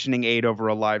not conditioning aid over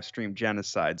a live stream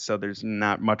genocide, so there's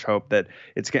not much hope that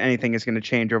anything is going to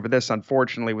change over this,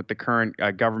 unfortunately, with the current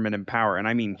government in power. And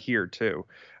I mean here, too,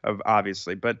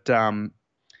 obviously. But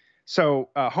So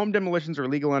home demolitions are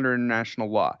legal under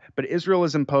international law, but Israel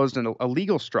has imposed a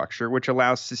legal structure which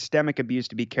allows systemic abuse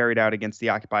to be carried out against the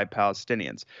occupied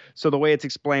Palestinians. So the way it's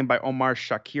explained by Omar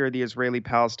Shakir, the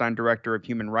Israeli-Palestine director of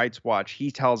Human Rights Watch,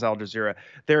 he tells Al Jazeera,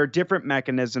 there are different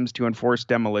mechanisms to enforce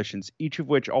demolitions, each of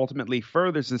which ultimately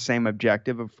furthers the same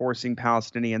objective of forcing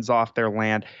Palestinians off their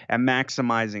land and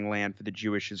maximizing land for the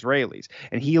Jewish Israelis.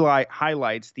 And he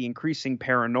highlights the increasing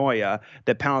paranoia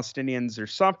that Palestinians are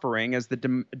suffering as the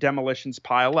demolitions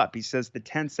pile up. He says the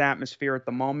tense atmosphere at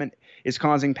the moment is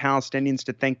causing Palestinians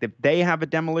to think that if they have a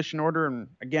demolition order, and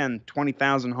again,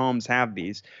 20,000 homes have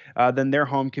these, then their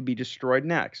home could be destroyed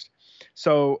next.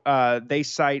 So they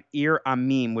cite Ir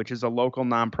Amim, which is a local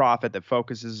nonprofit that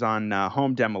focuses on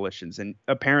home demolitions. And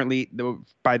apparently,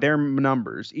 by their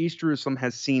numbers, East Jerusalem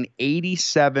has seen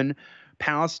 87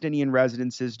 Palestinian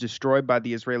residences destroyed by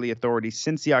the Israeli authorities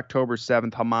since the October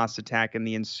 7th Hamas attack and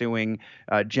the ensuing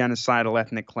genocidal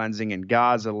ethnic cleansing in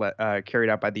Gaza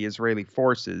carried out by the Israeli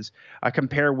forces,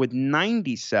 compared with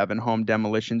 97 home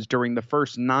demolitions during the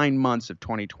first 9 months of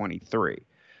 2023.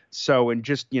 So in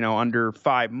just, under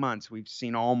 5 months, we've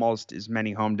seen almost as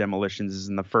many home demolitions as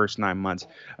in the first 9 months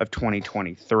of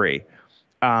 2023.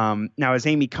 Now, as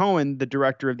Amy Cohen, the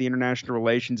director of the international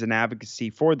relations and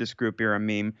advocacy for this group,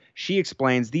 Iramim, she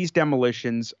explains these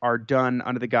demolitions are done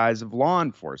under the guise of law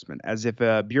enforcement, as if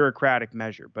a bureaucratic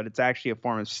measure, but it's actually a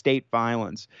form of state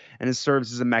violence, and it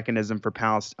serves as a mechanism for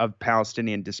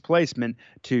Palestinian displacement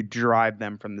to drive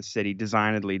them from the city,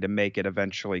 designedly to make it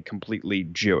eventually completely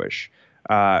Jewish.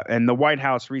 And the White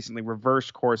House recently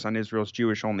reversed course on Israel's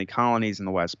Jewish-only colonies in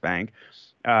the West Bank.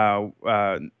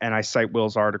 And I cite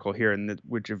Will's article here,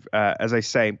 which, as I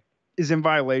say, is in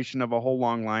violation of a whole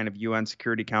long line of UN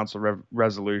Security Council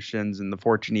resolutions and the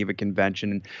Fourth Geneva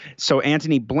Convention. And so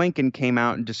Antony Blinken came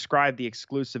out and described the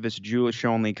exclusivist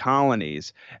Jewish-only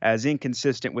colonies as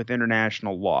inconsistent with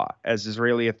international law, as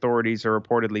Israeli authorities are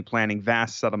reportedly planning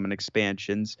vast settlement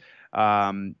expansions,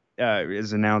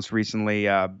 as announced recently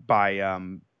by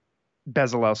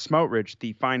Bezalel Smotrich,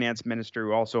 the finance minister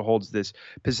who also holds this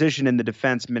position in the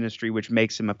defense ministry, which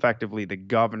makes him effectively the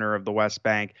governor of the West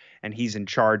Bank, and he's in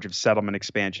charge of settlement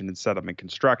expansion and settlement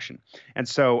construction. And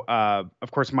so,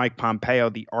 of course, Mike Pompeo,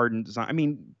 the ardent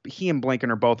he and Blinken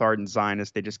are both ardent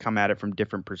Zionists. They just come at it from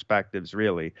different perspectives,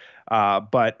 really.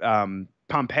 But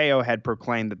Pompeo had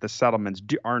proclaimed that the settlements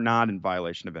are not in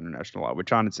violation of international law,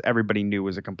 which everybody knew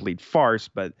was a complete farce,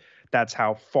 but that's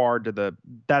how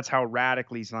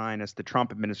radically Zionist the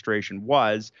Trump administration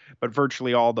was. But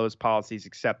virtually all those policies,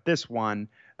 except this one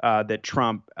that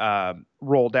Trump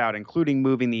rolled out, including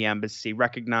moving the embassy,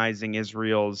 recognizing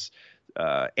Israel's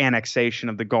annexation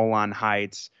of the Golan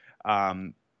Heights,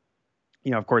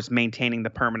 of course, maintaining the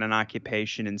permanent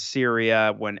occupation in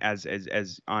Syria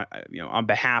on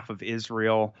behalf of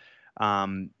Israel.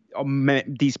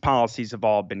 These policies have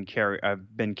all been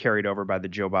carried over by the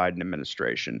Joe Biden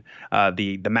administration.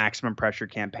 The maximum pressure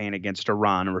campaign against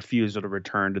Iran, a refusal to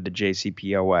return to the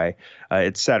JCPOA,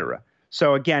 et cetera.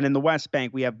 So again, in the West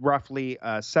Bank, we have roughly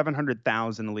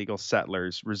 700,000 illegal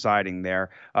settlers residing there.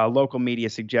 Local media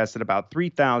suggests that about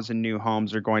 3,000 new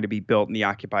homes are going to be built in the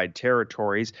occupied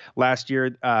territories. Last year,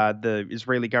 the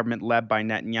Israeli government, led by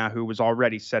Netanyahu, was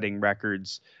already setting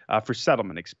records for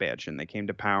settlement expansion. They came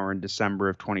to power in December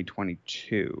of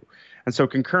 2022. And so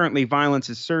concurrently, violence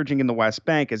is surging in the West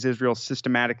Bank as Israel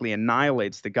systematically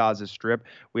annihilates the Gaza Strip.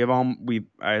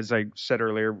 As I said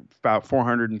earlier, about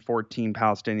 414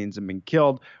 Palestinians have been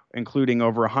killed, including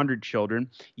over 100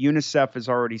 children. UNICEF has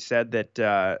already said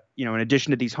that, in addition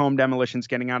to these home demolitions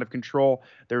getting out of control,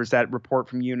 there was that report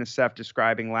from UNICEF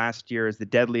describing last year as the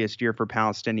deadliest year for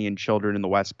Palestinian children in the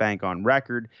West Bank on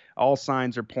record. All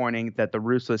signs are pointing that the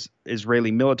ruthless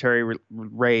Israeli military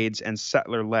raids and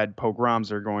settler-led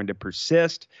pogroms are going to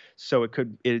persist. So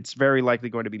it's very likely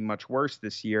going to be much worse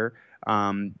this year.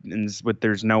 And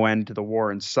there's no end to the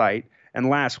war in sight. And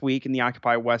last week, in the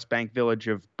occupied West Bank village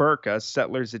of Burqa,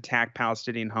 settlers attacked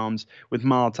Palestinian homes with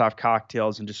Molotov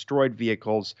cocktails and destroyed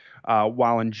vehicles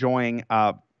while enjoying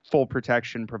full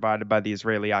protection provided by the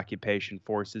Israeli occupation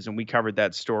forces. And we covered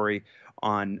that story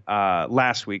on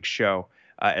last week's show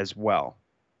as well.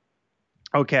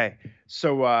 Okay,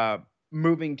 so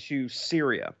moving to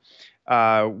Syria.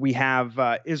 We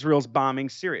have Israel's bombing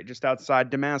Syria just outside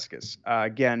Damascus,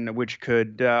 again, which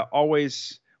could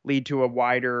always lead to a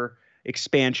wider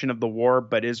expansion of the war,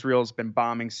 but Israel's been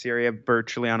bombing Syria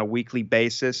virtually on a weekly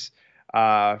basis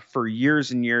for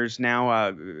years and years now,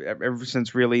 ever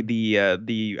since really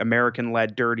the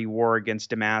American-led dirty war against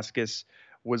Damascus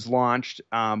was launched,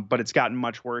 but it's gotten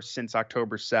much worse since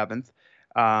October 7th.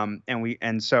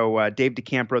 So Dave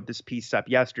DeCamp wrote this piece up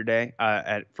yesterday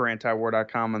for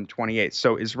antiwar.com on the 28th.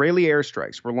 So Israeli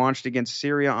airstrikes were launched against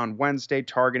Syria on Wednesday,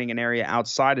 targeting an area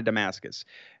outside of Damascus.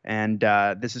 And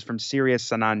this is from Syria's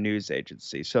Sanaa news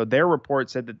agency. So their report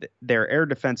said that their air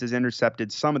defenses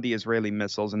intercepted some of the Israeli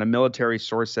missiles, and a military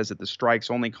source says that the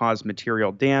strikes only caused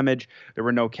material damage. There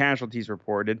were no casualties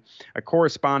reported. A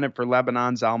correspondent for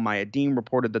Lebanon's Al Mayadeen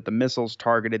reported that the missiles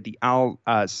targeted the Al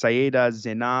Sayeda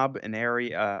Zinab, an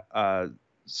area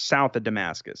south of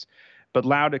Damascus. But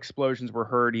loud explosions were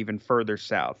heard even further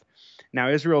south. Now,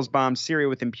 Israel's bombed Syria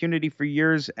with impunity for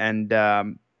years,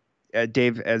 and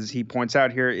Dave, as he points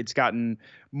out here, it's gotten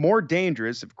more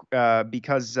dangerous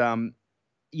because, of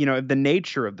the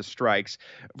nature of the strikes.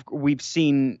 We've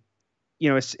seen,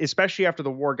 especially after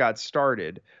the war got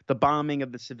started, the bombing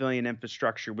of the civilian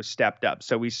infrastructure was stepped up.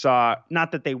 So we saw,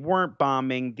 not that they weren't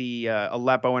bombing the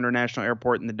Aleppo International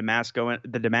Airport and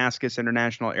the Damascus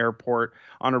International Airport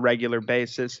on a regular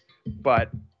basis, but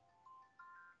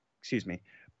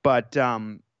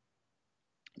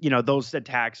those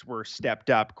attacks were stepped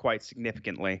up quite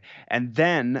significantly. And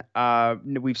then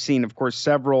we've seen, of course,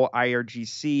 several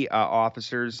IRGC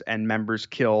officers and members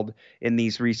killed in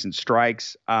these recent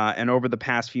strikes. And over the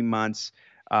past few months,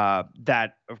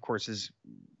 that, of course,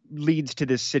 leads to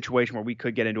this situation where we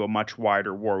could get into a much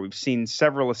wider war. We've seen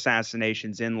several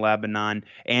assassinations in Lebanon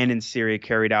and in Syria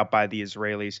carried out by the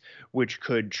Israelis, which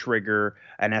could trigger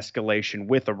an escalation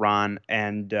with Iran.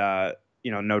 And,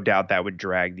 no doubt that would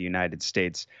drag the United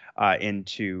States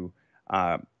into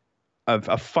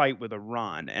a fight with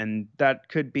Iran. And that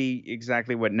could be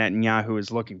exactly what Netanyahu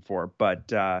is looking for.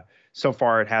 But so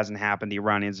far, it hasn't happened. The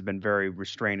Iranians have been very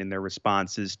restrained in their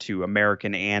responses to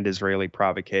American and Israeli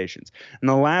provocations. And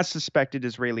the last suspected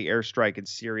Israeli airstrike in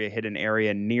Syria hit an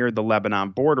area near the Lebanon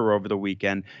border over the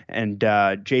weekend. And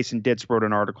Jason Ditz wrote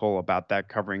an article about that,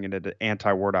 covering it at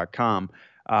antiwar.com.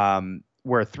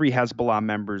 Where 3 Hezbollah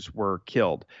members were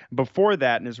killed. Before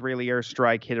that, an Israeli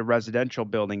airstrike hit a residential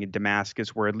building in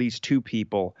Damascus where at least 2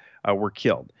 people were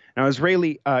killed. Now,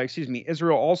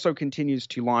 Israel also continues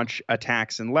to launch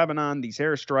attacks in Lebanon. These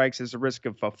airstrikes, as the risk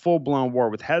of a full-blown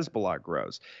war with Hezbollah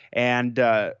grows. And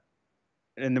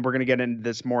then we're going to get into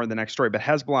this more in the next story. But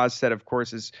Hezbollah said, of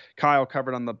course, as Kyle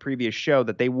covered on the previous show,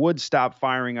 that they would stop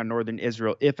firing on northern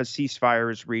Israel if a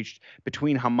ceasefire is reached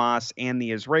between Hamas and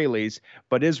the Israelis.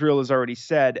 But Israel has already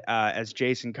said, as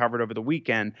Jason covered over the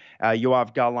weekend,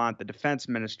 Yoav Gallant, the defense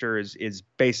minister, is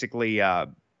basically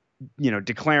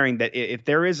declaring that if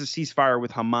there is a ceasefire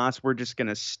with Hamas, we're just going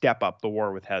to step up the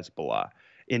war with Hezbollah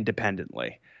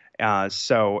independently.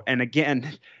 And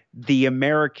again, the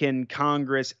American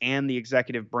Congress and the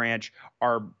executive branch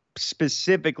are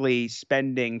specifically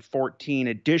spending $14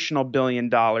 additional billion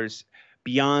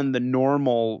beyond the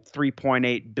normal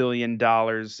 $3.8 billion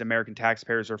American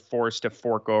taxpayers are forced to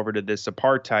fork over to this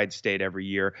apartheid state every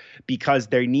year, because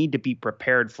they need to be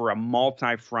prepared for a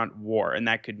multi-front war. And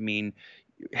that could mean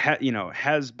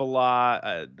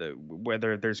Hezbollah,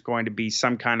 whether there's going to be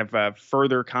some kind of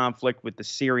further conflict with the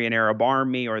Syrian Arab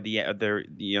Army or the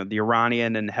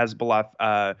Iranian and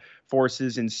Hezbollah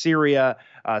forces in Syria.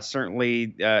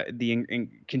 Certainly, the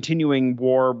continuing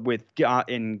war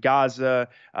in Gaza,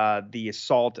 the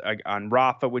assault on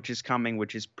Rafah, which is coming,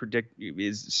 which is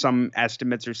some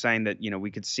estimates are saying that we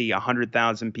could see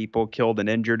 100,000 people killed and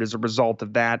injured as a result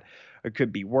of that. It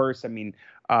could be worse. I mean.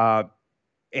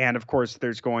 And of course,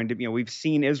 there's going to be, we've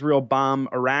seen Israel bomb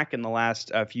Iraq in the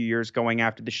last few years, going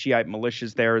after the Shiite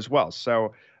militias there as well.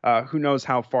 So who knows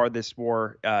how far this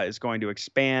war is going to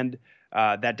expand.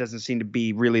 That doesn't seem to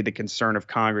be really the concern of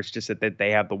Congress, just that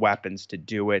they have the weapons to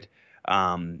do it.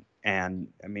 And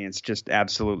I mean, it's just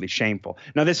absolutely shameful.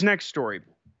 Now, this next story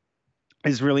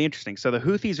is really interesting. So the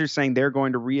Houthis are saying they're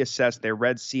going to reassess their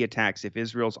Red Sea attacks if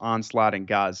Israel's onslaught in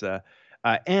Gaza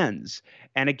ends.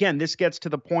 And again, this gets to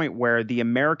the point where the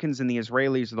Americans and the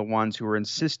Israelis are the ones who are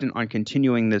insistent on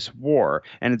continuing this war.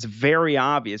 And it's very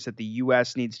obvious that the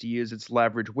U.S. needs to use its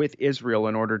leverage with Israel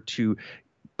in order to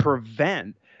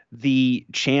prevent the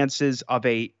chances of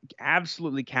a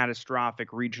absolutely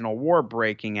catastrophic regional war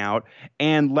breaking out,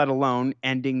 and let alone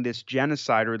ending this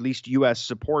genocide, or at least U.S.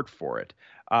 support for it.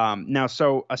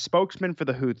 So a spokesman for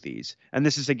the Houthis, and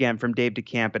this is again from Dave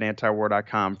DeCamp at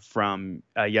antiwar.com from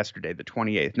yesterday, the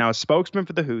 28th. Now, a spokesman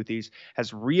for the Houthis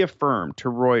has reaffirmed to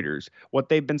Reuters what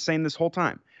they've been saying this whole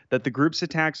time, that the group's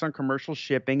attacks on commercial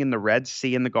shipping in the Red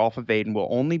Sea and the Gulf of Aden will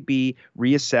only be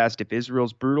reassessed if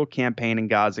Israel's brutal campaign in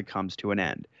Gaza comes to an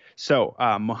end. So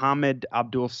Mohammed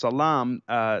Abdul Salam,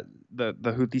 the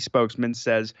Houthi spokesman,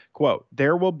 says, quote,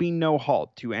 "There will be no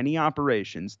halt to any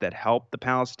operations that help the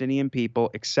Palestinian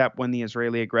people except when the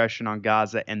Israeli aggression on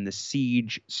Gaza and the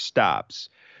siege stops."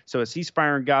 So a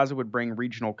ceasefire in Gaza would bring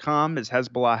regional calm, as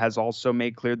Hezbollah has also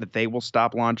made clear that they will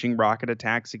stop launching rocket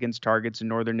attacks against targets in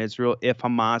northern Israel if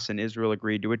Hamas and Israel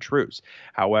agree to a truce.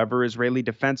 However, Israeli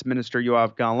Defense Minister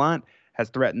Yoav Gallant has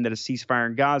threatened that a ceasefire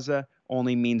in Gaza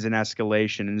only means an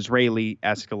Israeli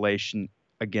escalation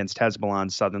against Hezbollah in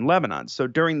southern Lebanon. So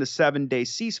during the 7-day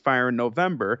ceasefire in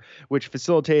November, which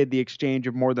facilitated the exchange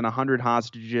of more than 100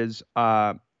 hostages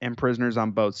and prisoners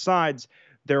on both sides,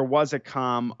 there was a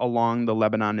calm along the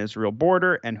Lebanon-Israel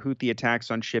border, and Houthi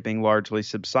attacks on shipping largely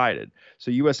subsided.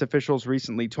 So U.S. officials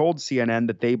recently told CNN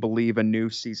that they believe a new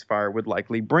ceasefire would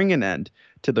likely bring an end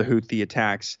to the Houthi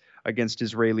attacks against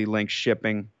Israeli-linked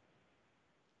shipping.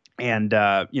 And,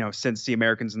 since the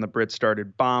Americans and the Brits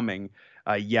started bombing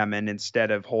Yemen instead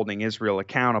of holding Israel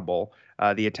accountable,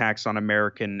 the attacks on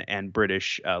American and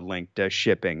British linked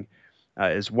shipping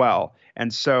as well.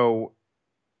 And so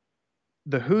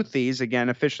the Houthis, again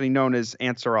officially known as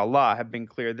Ansar Allah, have been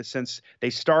clear that since they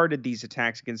started these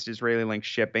attacks against Israeli-linked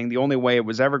shipping, the only way it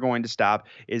was ever going to stop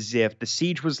is if the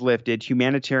siege was lifted,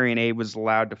 humanitarian aid was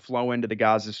allowed to flow into the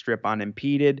Gaza Strip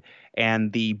unimpeded,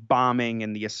 and the bombing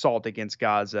and the assault against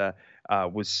Gaza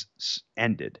was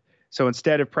ended. So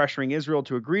instead of pressuring Israel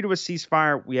to agree to a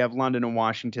ceasefire, we have London and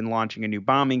Washington launching a new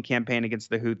bombing campaign against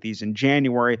the Houthis in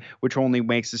January, which only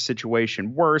makes the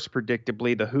situation worse.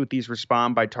 Predictably, the Houthis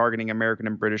respond by targeting American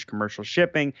and British commercial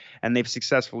shipping, and they've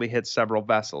successfully hit several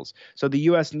vessels. So the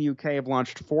U.S. and the U.K. have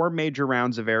launched 4 major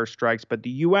rounds of airstrikes, but the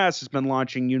U.S. has been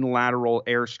launching unilateral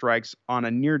airstrikes on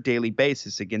a near daily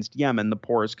basis against Yemen, the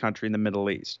poorest country in the Middle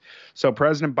East. So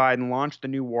President Biden launched the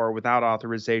new war without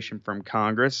authorization from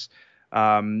Congress.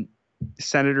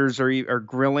 Senators are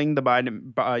grilling the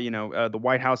Biden, the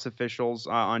White House officials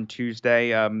on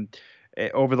Tuesday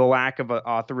over the lack of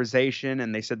authorization,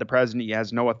 and they said the president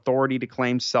has no authority to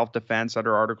claim self-defense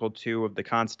under Article 2 of the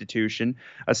Constitution,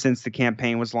 since the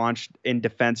campaign was launched in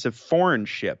defense of foreign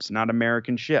ships, not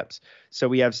American ships. So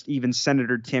we have even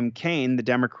Senator Tim Kaine, the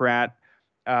Democrat,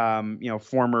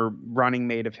 former running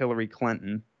mate of Hillary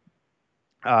Clinton,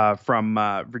 from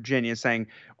Virginia, saying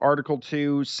Article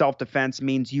 2 self-defense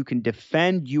means you can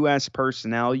defend U.S.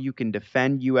 personnel, you can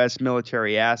defend U.S.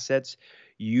 military assets,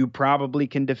 you probably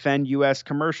can defend U.S.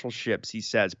 commercial ships, he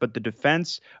says, but the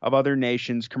defense of other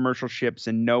nations' commercial ships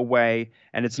in no way,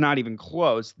 and it's not even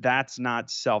close, that's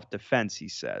not self-defense, he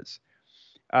says.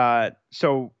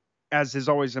 So, as is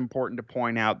always important to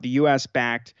point out, the U.S.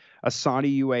 backed a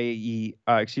Saudi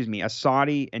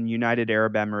and United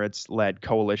Arab Emirates-led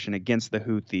coalition against the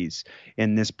Houthis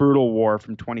in this brutal war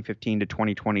from 2015 to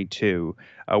 2022,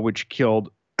 which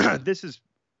killed. This is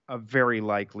a very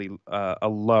likely a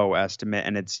low estimate,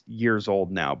 and it's years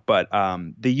old now. But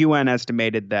the UN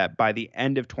estimated that by the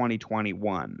end of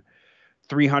 2021,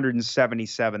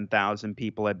 377,000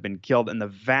 people had been killed, and the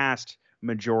vast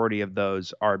majority of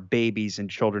those are babies and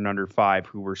children under 5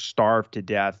 who were starved to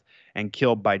death and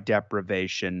killed by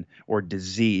deprivation or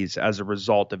disease as a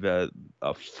result of a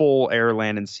full air,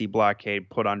 land, and sea blockade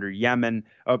put under Yemen,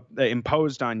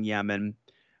 imposed on Yemen,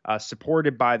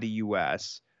 supported by the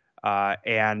U.S.,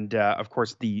 and of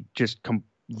course the just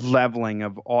leveling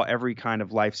of every kind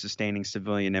of life-sustaining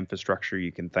civilian infrastructure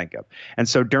you can think of. And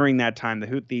so during that time, the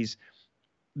Houthis,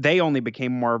 they only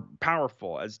became more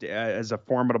powerful as a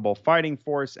formidable fighting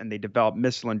force, and they developed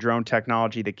missile and drone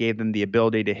technology that gave them the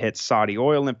ability to hit Saudi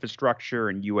oil infrastructure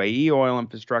and UAE oil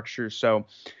infrastructure. So,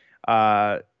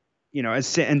 and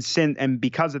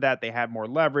because of that, they had more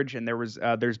leverage. And there's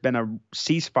been a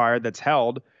ceasefire that's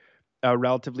held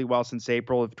relatively well since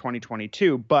April of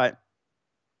 2022, but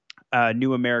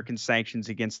new American sanctions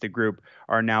against the group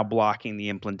are now blocking the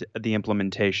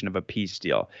implementation of a peace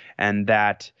deal, and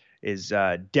that is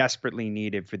desperately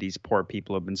needed for these poor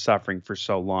people who have been suffering for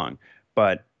so long.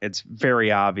 But it's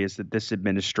very obvious that this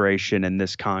administration and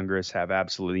this Congress have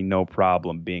absolutely no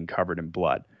problem being covered in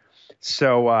blood.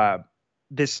 So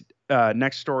this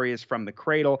next story is from The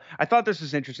Cradle. I thought this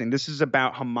was interesting. This is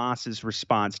about Hamas's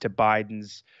response to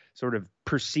Biden's sort of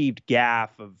perceived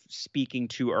gaffe of speaking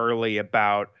too early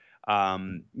about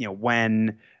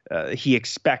when he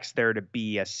expects there to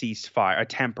be a ceasefire, a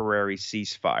temporary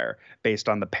ceasefire, based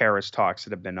on the Paris talks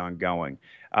that have been ongoing.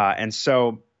 And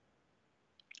so,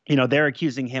 they're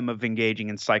accusing him of engaging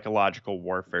in psychological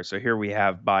warfare. So here we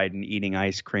have Biden eating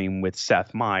ice cream with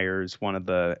Seth Meyers, one of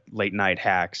the late night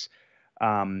hacks.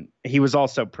 He was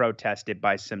also protested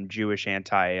by some Jewish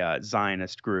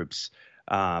anti-Zionist groups,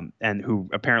 and who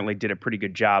apparently did a pretty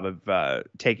good job of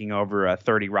taking over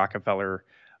 30 Rockefeller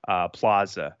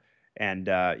Plaza and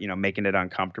making it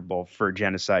uncomfortable for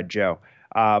Genocide Joe.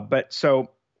 So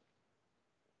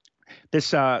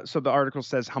the article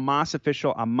says Hamas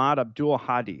official Ahmad Abdul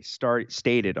Hadi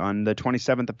stated on the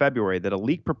 27th of February that a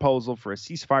leaked proposal for a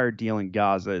ceasefire deal in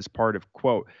Gaza is part of,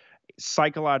 quote,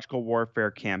 psychological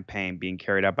warfare campaign being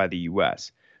carried out by the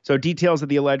U.S. So details of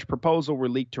the alleged proposal were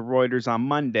leaked to Reuters on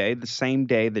Monday, the same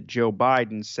day that Joe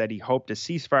Biden said he hoped a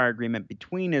ceasefire agreement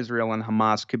between Israel and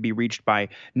Hamas could be reached by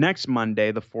next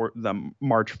Monday, the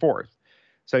March 4th.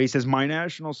 So he says, my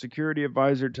national security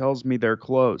advisor tells me they're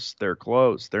close. They're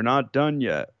close. They're not done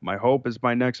yet. My hope is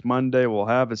by next Monday we'll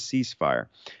have a ceasefire.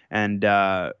 And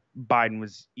Biden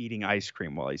was eating ice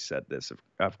cream while he said this,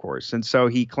 of course. And so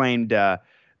he claimed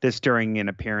this during an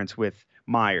appearance with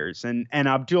Myers. And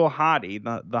Abdul Hadi,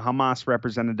 the Hamas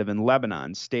representative in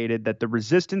Lebanon, stated that the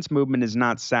resistance movement is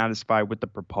not satisfied with the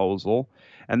proposal,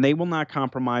 and they will not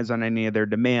compromise on any of their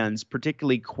demands,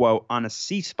 particularly, quote, on a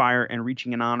ceasefire and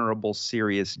reaching an honorable,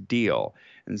 serious deal.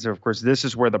 And so, of course, this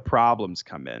is where the problems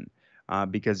come in,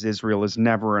 because Israel is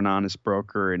never an honest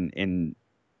broker in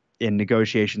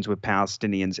negotiations with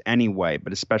Palestinians anyway,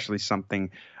 but especially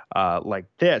something like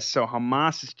this. So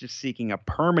Hamas is just seeking a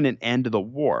permanent end to the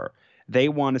war. They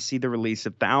want to see the release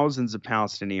of thousands of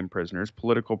Palestinian prisoners,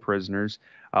 political prisoners,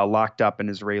 locked up in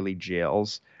Israeli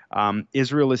jails.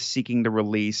 Israel is seeking the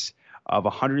release of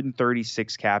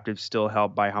 136 captives still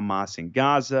held by Hamas in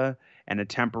Gaza, and a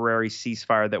temporary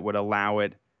ceasefire that would allow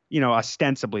it.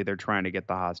 Ostensibly they're trying to get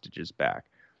the hostages back.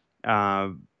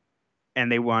 And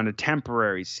they want a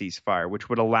temporary ceasefire, which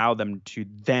would allow them to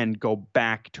then go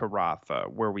back to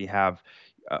Rafah, where we have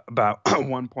about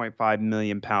 1.5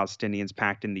 million Palestinians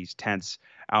packed in these tents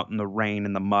out in the rain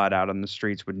and the mud, out on the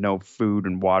streets with no food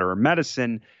and water or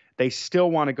medicine. They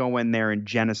still want to go in there and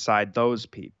genocide those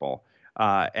people,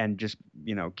 and just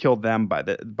kill them by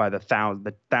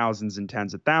the thousands and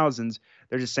tens of thousands.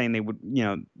 They're just saying they would,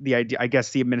 the idea. I guess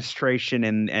the administration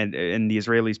and the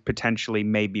Israelis potentially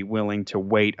may be willing to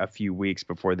wait a few weeks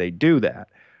before they do that.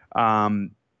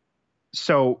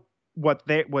 So what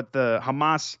the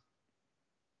Hamas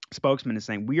spokesman is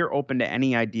saying, we are open to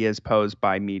any ideas posed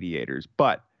by mediators,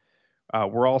 but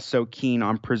we're also keen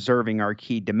on preserving our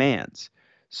key demands.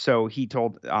 So he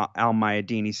told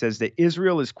Al-Mayadeen, he says that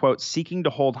Israel is, quote, seeking to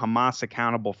hold Hamas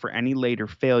accountable for any later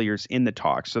failures in the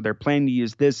talks. So they're planning to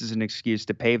use this as an excuse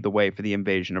to pave the way for the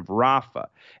invasion of Rafah.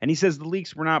 And he says the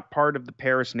leaks were not part of the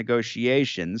Paris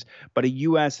negotiations, but a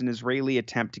U.S. and Israeli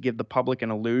attempt to give the public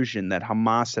an illusion that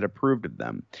Hamas had approved of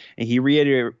them. And he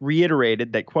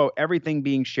reiterated that, quote, everything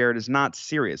being shared is not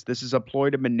serious. This is a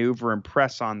ploy to maneuver and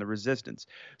press on the resistance.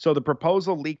 So the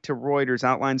proposal leaked to Reuters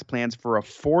outlines plans for a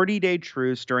 40-day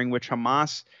truce during which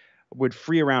Hamas would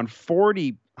free around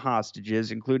 40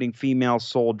 hostages, including female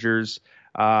soldiers,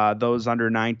 those under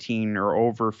 19 or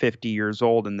over 50 years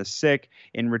old, and the sick,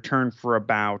 in return for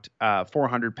about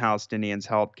 400 Palestinians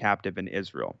held captive in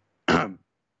Israel,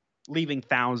 leaving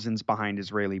thousands behind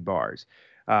Israeli bars.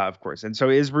 Of course. And so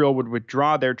Israel would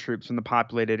withdraw their troops from the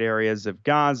populated areas of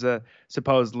Gaza,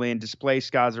 supposedly, and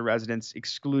displaced Gaza residents,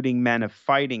 excluding men of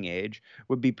fighting age,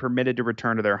 would be permitted to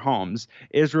return to their homes.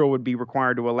 Israel would be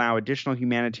required to allow additional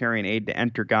humanitarian aid to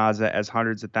enter Gaza, as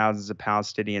hundreds of thousands of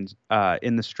Palestinians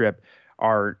in the Strip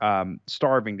are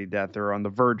starving to death or on the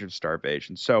verge of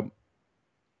starvation. So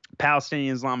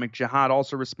Palestinian Islamic Jihad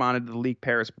also responded to the leaked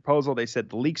Paris proposal. They said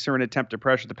the leaks are an attempt to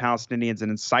pressure the Palestinians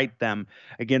and incite them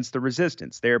against the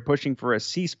resistance. They are pushing for a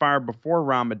ceasefire before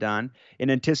Ramadan in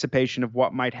anticipation of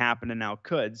what might happen in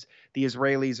Al-Quds. The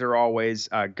Israelis are always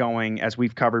going, as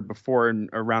we've covered before,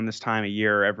 around this time of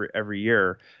year, every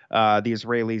year, the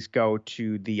Israelis go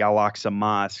to the Al-Aqsa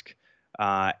Mosque,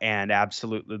 and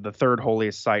absolutely the third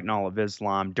holiest site in all of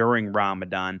Islam during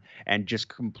Ramadan, and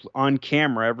just on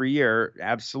camera every year,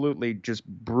 absolutely just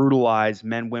brutalize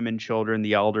men, women, children,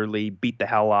 the elderly, beat the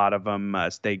hell out of them.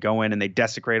 They go in and they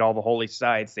desecrate all the holy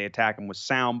sites. They attack them with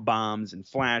sound bombs and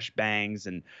flashbangs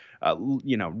and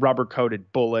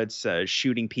rubber-coated bullets,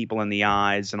 shooting people in the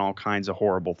eyes, and all kinds of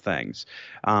horrible things.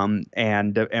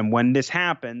 And when this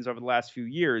happens over the last few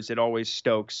years, it always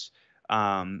stokes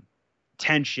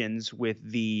tensions with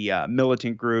the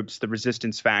militant groups, the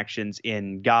resistance factions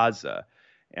in Gaza.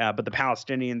 But the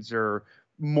Palestinians are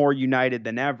more united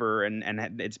than ever, and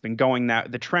it's been going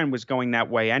the trend was going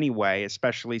that way anyway,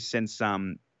 especially since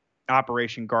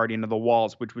Operation Guardian of the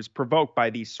Walls, which was provoked by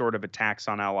these sort of attacks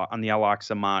on the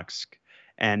Al-Aqsa Mosque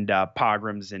and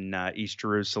pogroms in East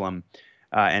Jerusalem,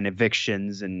 and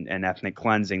evictions and ethnic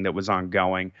cleansing that was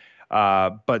ongoing.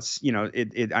 But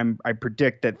I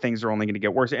predict that things are only going to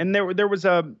get worse. And there was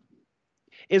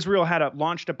Israel had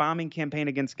launched a bombing campaign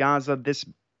against Gaza this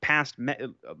past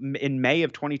in May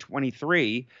of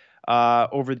 2023,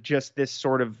 over just this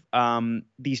sort of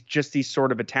these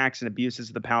sort of attacks and abuses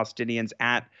of the Palestinians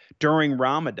during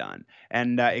Ramadan.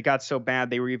 And it got so bad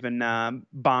they were even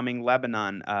bombing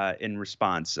Lebanon in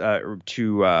response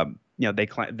to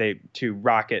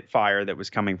rocket fire that was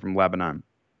coming from Lebanon.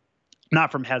 Not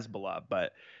from Hezbollah,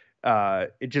 but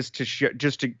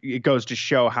it goes to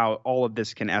show how all of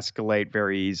this can escalate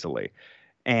very easily.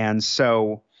 And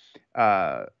so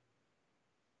the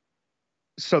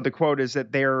quote is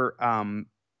that they're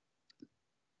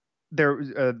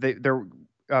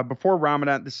before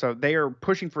Ramadan. So they are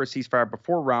pushing for a ceasefire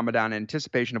before Ramadan in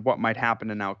anticipation of what might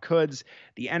happen in Al-Quds.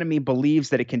 The enemy believes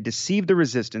that it can deceive the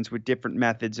resistance with different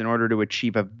methods in order to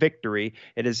achieve a victory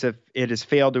it has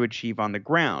failed to achieve on the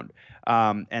ground.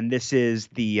 And this is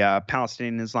the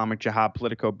Palestinian Islamic Jihad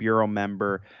Politico Bureau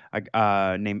member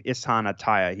named Ishan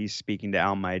Ataya. He's speaking to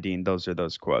Al-Mayadeen. Those are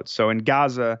those quotes. So in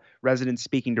Gaza, residents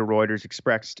speaking to Reuters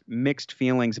expressed mixed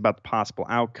feelings about the possible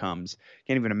outcomes.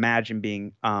 Can't even imagine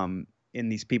being in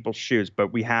these people's shoes.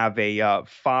 But we have a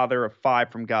father of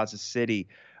 5 from Gaza City,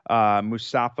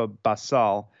 Mustafa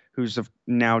Basal, who's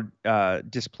now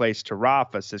displaced to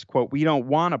Rafah, says, quote, "We don't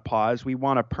want a pause. We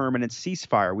want a permanent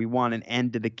ceasefire. We want an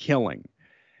end to the killing."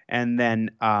 And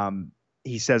then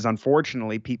He says,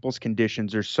 unfortunately, people's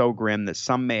conditions are so grim that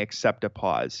some may accept a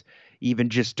pause, even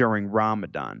just during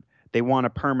Ramadan. They want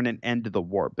a permanent end to the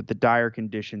war, but the dire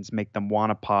conditions make them want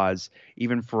to pause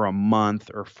even for a month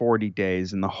or 40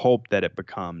 days in the hope that it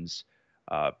becomes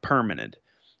permanent.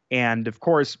 And of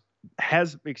course,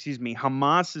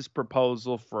 Hamas's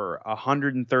proposal for a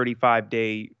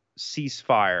 135-day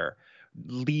ceasefire,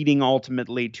 leading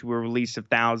ultimately to a release of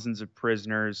thousands of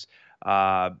prisoners,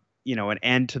 an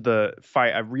end to the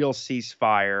fight, a real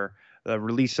ceasefire, the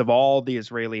release of all the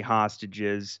Israeli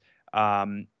hostages,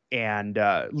 and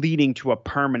leading to a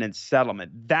permanent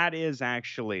settlement. That is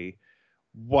actually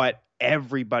what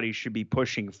everybody should be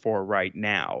pushing for right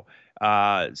now.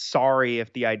 Sorry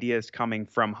if the idea is coming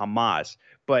from Hamas,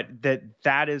 but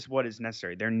that is what is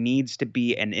necessary. There needs to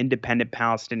be an independent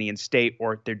Palestinian state,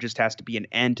 or there just has to be an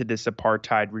end to this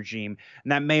apartheid regime.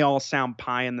 And that may all sound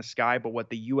pie in the sky, but what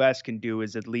the U.S. can do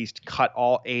is at least cut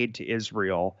all aid to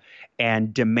Israel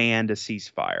and demand a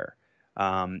ceasefire,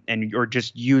 or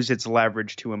just use its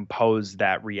leverage to impose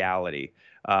that reality,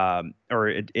 and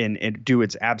do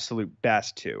its absolute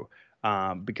best to.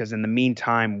 Because in the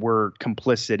meantime, we're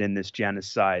complicit in this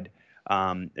genocide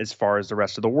as far as the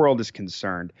rest of the world is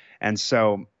concerned. And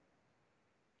so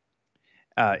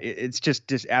it's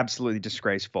just absolutely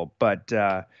disgraceful. But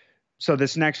so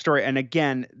this next story, and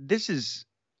again,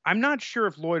 I'm not sure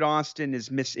if Lloyd Austin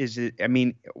I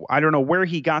mean, I don't know where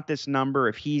he got this number,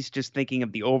 if he's just thinking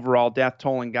of the overall death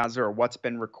toll in Gaza or what's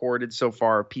been recorded so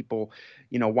far of people,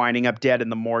 winding up dead in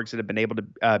the morgues that have been able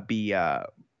to be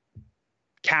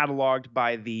cataloged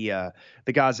by the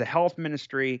Gaza Health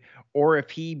Ministry, or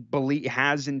if he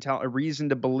has a reason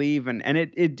to believe, and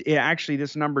it actually,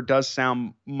 this number does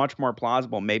sound much more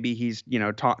plausible. Maybe he's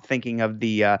thinking of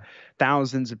the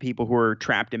thousands of people who are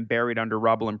trapped and buried under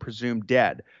rubble and presumed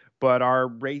dead. But our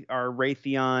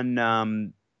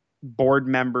Raytheon board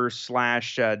member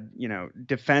slash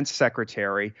defense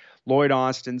secretary Lloyd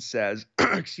Austin says,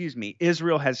 excuse me,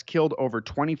 Israel has killed over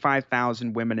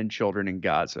 25,000 women and children in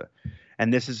Gaza.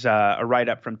 And this is a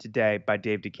write-up from today by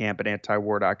Dave DeCamp at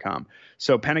antiwar.com.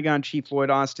 So Pentagon Chief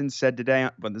Lloyd Austin said today,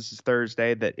 this is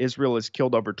Thursday, that Israel has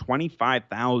killed over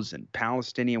 25,000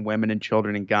 Palestinian women and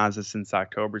children in Gaza since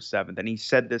October 7th. And he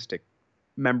said this to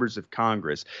members of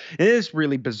Congress. It is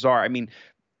really bizarre. I mean,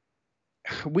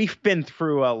 we've been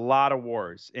through a lot of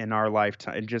wars in our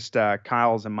lifetime, just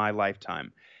Kyle's in my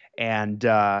lifetime. And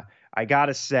I got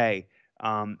to say,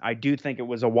 I do think it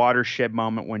was a watershed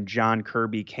moment when John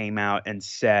Kirby came out and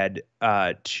said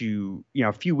a few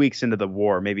weeks into the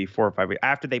war, maybe 4 or 5 weeks,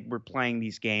 after they were playing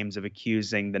these games of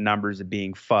accusing the numbers of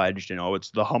being fudged and, it's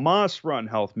the Hamas-run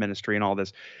health ministry and all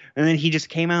this. And then he just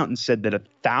came out and said that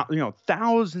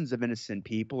thousands of innocent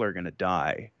people are going to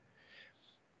die.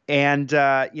 And,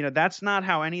 that's not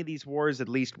how any of these wars, at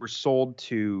least, were sold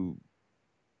to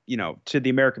the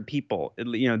American people,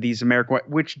 these American,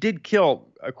 which did kill,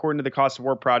 according to the Cost of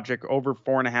War Project, over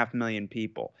 4.5 million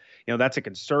people. That's a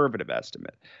conservative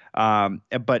estimate.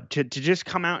 But to just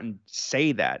come out and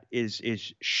say that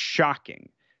is shocking,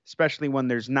 especially when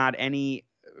there's not any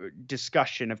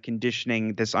discussion of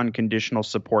conditioning this unconditional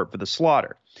support for the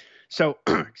slaughter. So,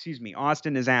 excuse me,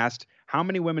 Austin is asked how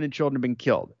many women and children have been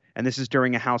killed. And this is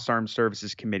during a House Armed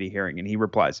Services Committee hearing. And he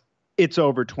replies, it's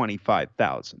over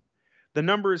 25,000. The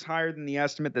number is higher than the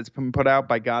estimate that's been put out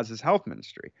by Gaza's health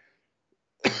ministry.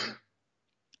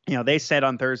 They said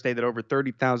on Thursday that over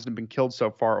 30,000 have been killed so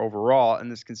far overall,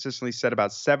 and this consistently said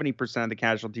about 70% of the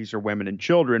casualties are women and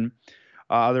children.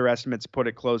 Other estimates put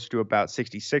it close to about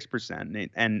 66%,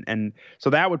 and so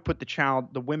that would put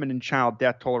the women and child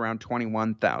death toll around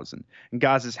 21,000. And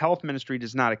Gaza's health ministry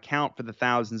does not account for the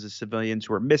thousands of civilians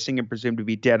who are missing and presumed to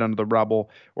be dead under the rubble,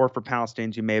 or for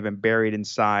Palestinians who may have been buried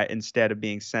inside instead of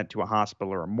being sent to a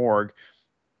hospital or a morgue.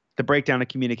 The breakdown of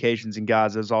communications in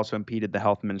Gaza has also impeded the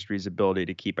health ministry's ability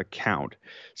to keep account.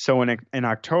 So in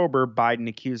October, Biden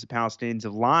accused the Palestinians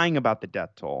of lying about the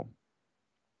death toll,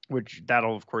 which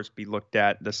that'll, of course, be looked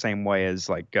at the same way as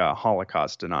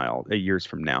Holocaust denial years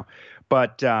from now.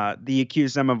 But he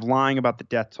accused them of lying about the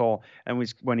death toll, and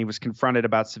when he was confronted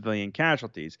about civilian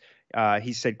casualties,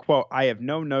 he said, quote, I have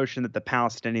no notion that the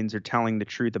Palestinians are telling the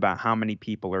truth about how many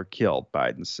people are killed,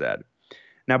 Biden said.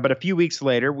 Now, but a few weeks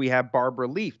later, we have Barbara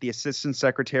Leaf, the Assistant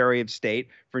Secretary of State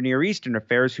for Near Eastern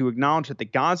Affairs, who acknowledged that the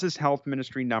Gaza's health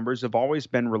ministry numbers have always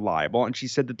been reliable, and she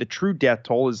said that the true death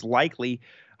toll is likely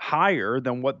higher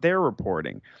than what they're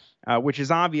reporting, which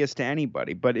is obvious to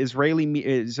anybody. But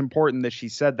it's important that she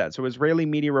said that. So Israeli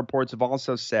media reports have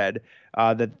also said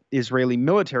that Israeli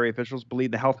military officials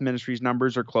believe the health ministry's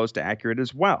numbers are close to accurate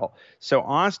as well. So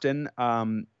Austin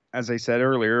as I said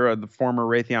earlier, the former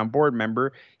Raytheon board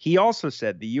member, he also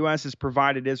said the U.S. has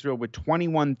provided Israel with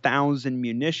 21,000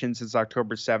 munitions since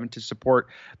October 7th to support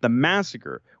the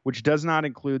massacre, which does not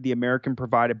include the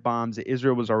American-provided bombs that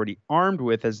Israel was already armed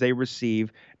with, as they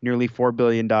receive nearly $4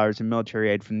 billion in military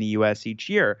aid from the U.S. each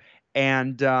year.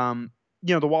 And the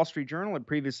Wall Street Journal had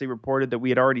previously reported that we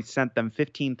had already sent them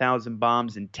 15,000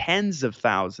 bombs and tens of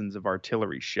thousands of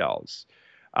artillery shells.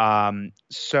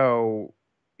 So,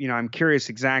 I'm curious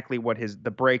exactly what the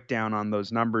breakdown on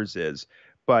those numbers is,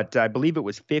 but I believe it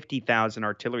was 50,000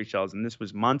 artillery shells, and this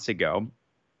was months ago.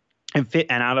 And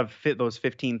out of those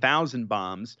 15,000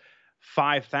 bombs,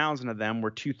 5,000 of them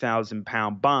were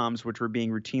 2,000-pound bombs, which were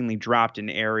being routinely dropped in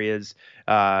areas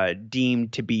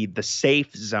deemed to be the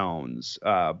safe zones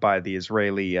by the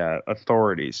Israeli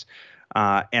authorities.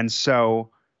 And so,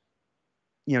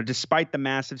 despite the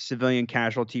massive civilian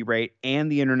casualty rate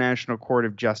and the International Court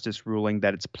of Justice ruling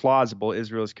that it's plausible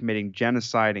Israel is committing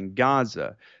genocide in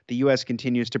Gaza, the U.S.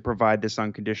 continues to provide this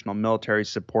unconditional military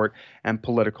support and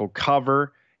political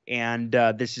cover. And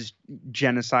this is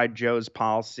Genocide Joe's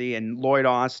policy. And Lloyd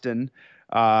Austin,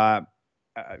 it's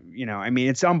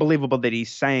unbelievable that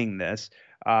he's saying this.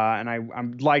 And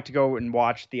I'd like to go and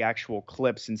watch the actual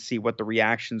clips and see what the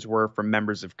reactions were from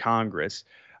members of Congress.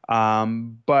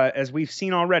 But as we've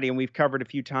seen already, and we've covered a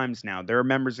few times now, there are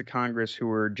members of Congress who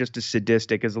are just as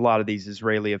sadistic as a lot of these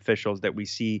Israeli officials that we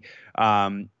see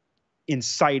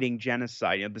inciting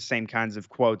genocide. The same kinds of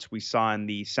quotes we saw in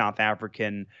the South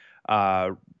African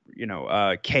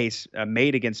case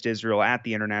made against Israel at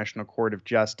the International Court of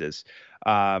Justice.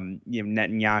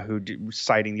 Netanyahu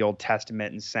citing the Old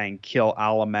Testament and saying, kill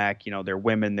Alamek, their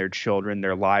women, their children,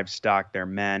 their livestock, their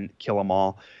men, kill them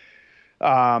all.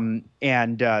 Yoav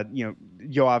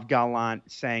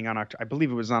Gallant saying I believe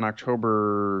it was on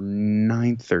October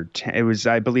 9th or 10th, it was,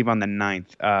 I believe, on the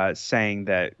 9th, saying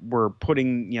that we're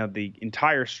putting, the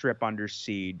entire strip under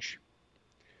siege,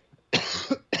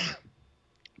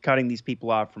 cutting these people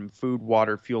off from food,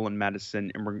 water, fuel, and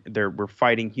medicine, and we're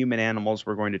fighting human animals.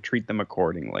 We're going to treat them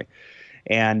accordingly.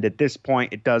 And at this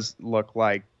point, it does look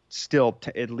like still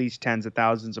at least tens of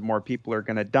thousands of more people are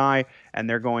going to die, and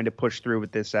they're going to push through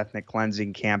with this ethnic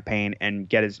cleansing campaign and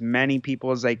get as many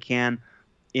people as they can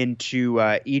into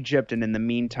Egypt, and in the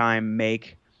meantime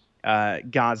make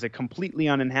Gaza completely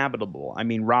uninhabitable. I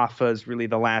mean, Rafah is really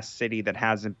the last city that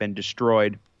hasn't been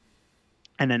destroyed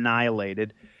and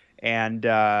annihilated, and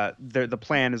the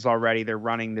plan is already they're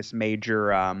running this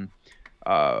major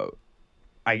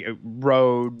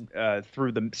road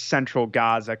through the central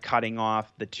Gaza, cutting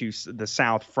off the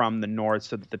south from the north,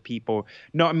 so that the people.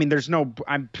 No, I mean, there's no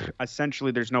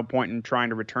point in trying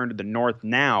to return to the north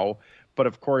now. But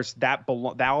of course,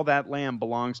 all that land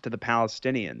belongs to the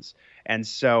Palestinians, and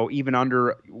so even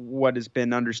under what has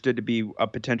been understood to be a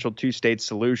potential two-state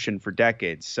solution for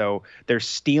decades, so they're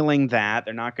stealing that.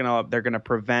 They're gonna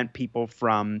prevent people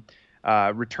from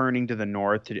returning to the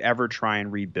north to ever try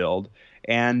and rebuild.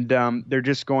 And they're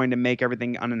just going to make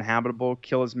everything uninhabitable,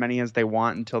 kill as many as they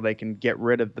want until they can get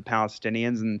rid of the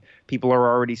Palestinians. And people are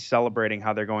already celebrating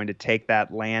how they're going to take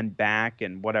that land back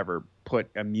and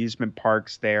put amusement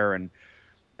parks there and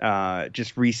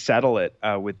just resettle it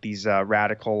with these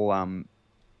radical,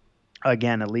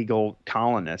 illegal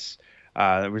colonists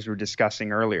that we were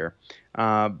discussing earlier.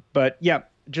 But yeah,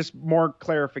 just more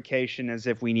clarification, as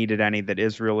if we needed any, that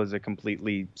Israel is a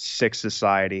completely sick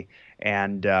society,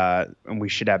 and we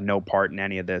should have no part in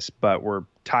any of this. But we're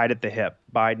tied at the hip.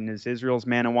 Biden is Israel's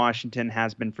man in Washington,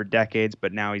 has been for decades,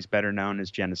 but now he's better known as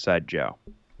Genocide Joe.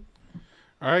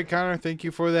 All right, Connor, thank you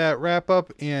for that wrap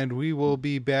up, and we will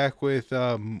be back with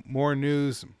more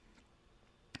news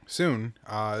soon.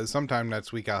 Sometime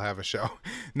next week I'll have a show.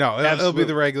 No, it'll be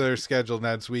the regular schedule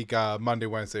next week. Monday,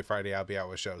 Wednesday, Friday I'll be out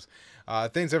with shows.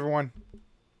 Thanks everyone.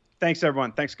 Thanks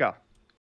Kyle.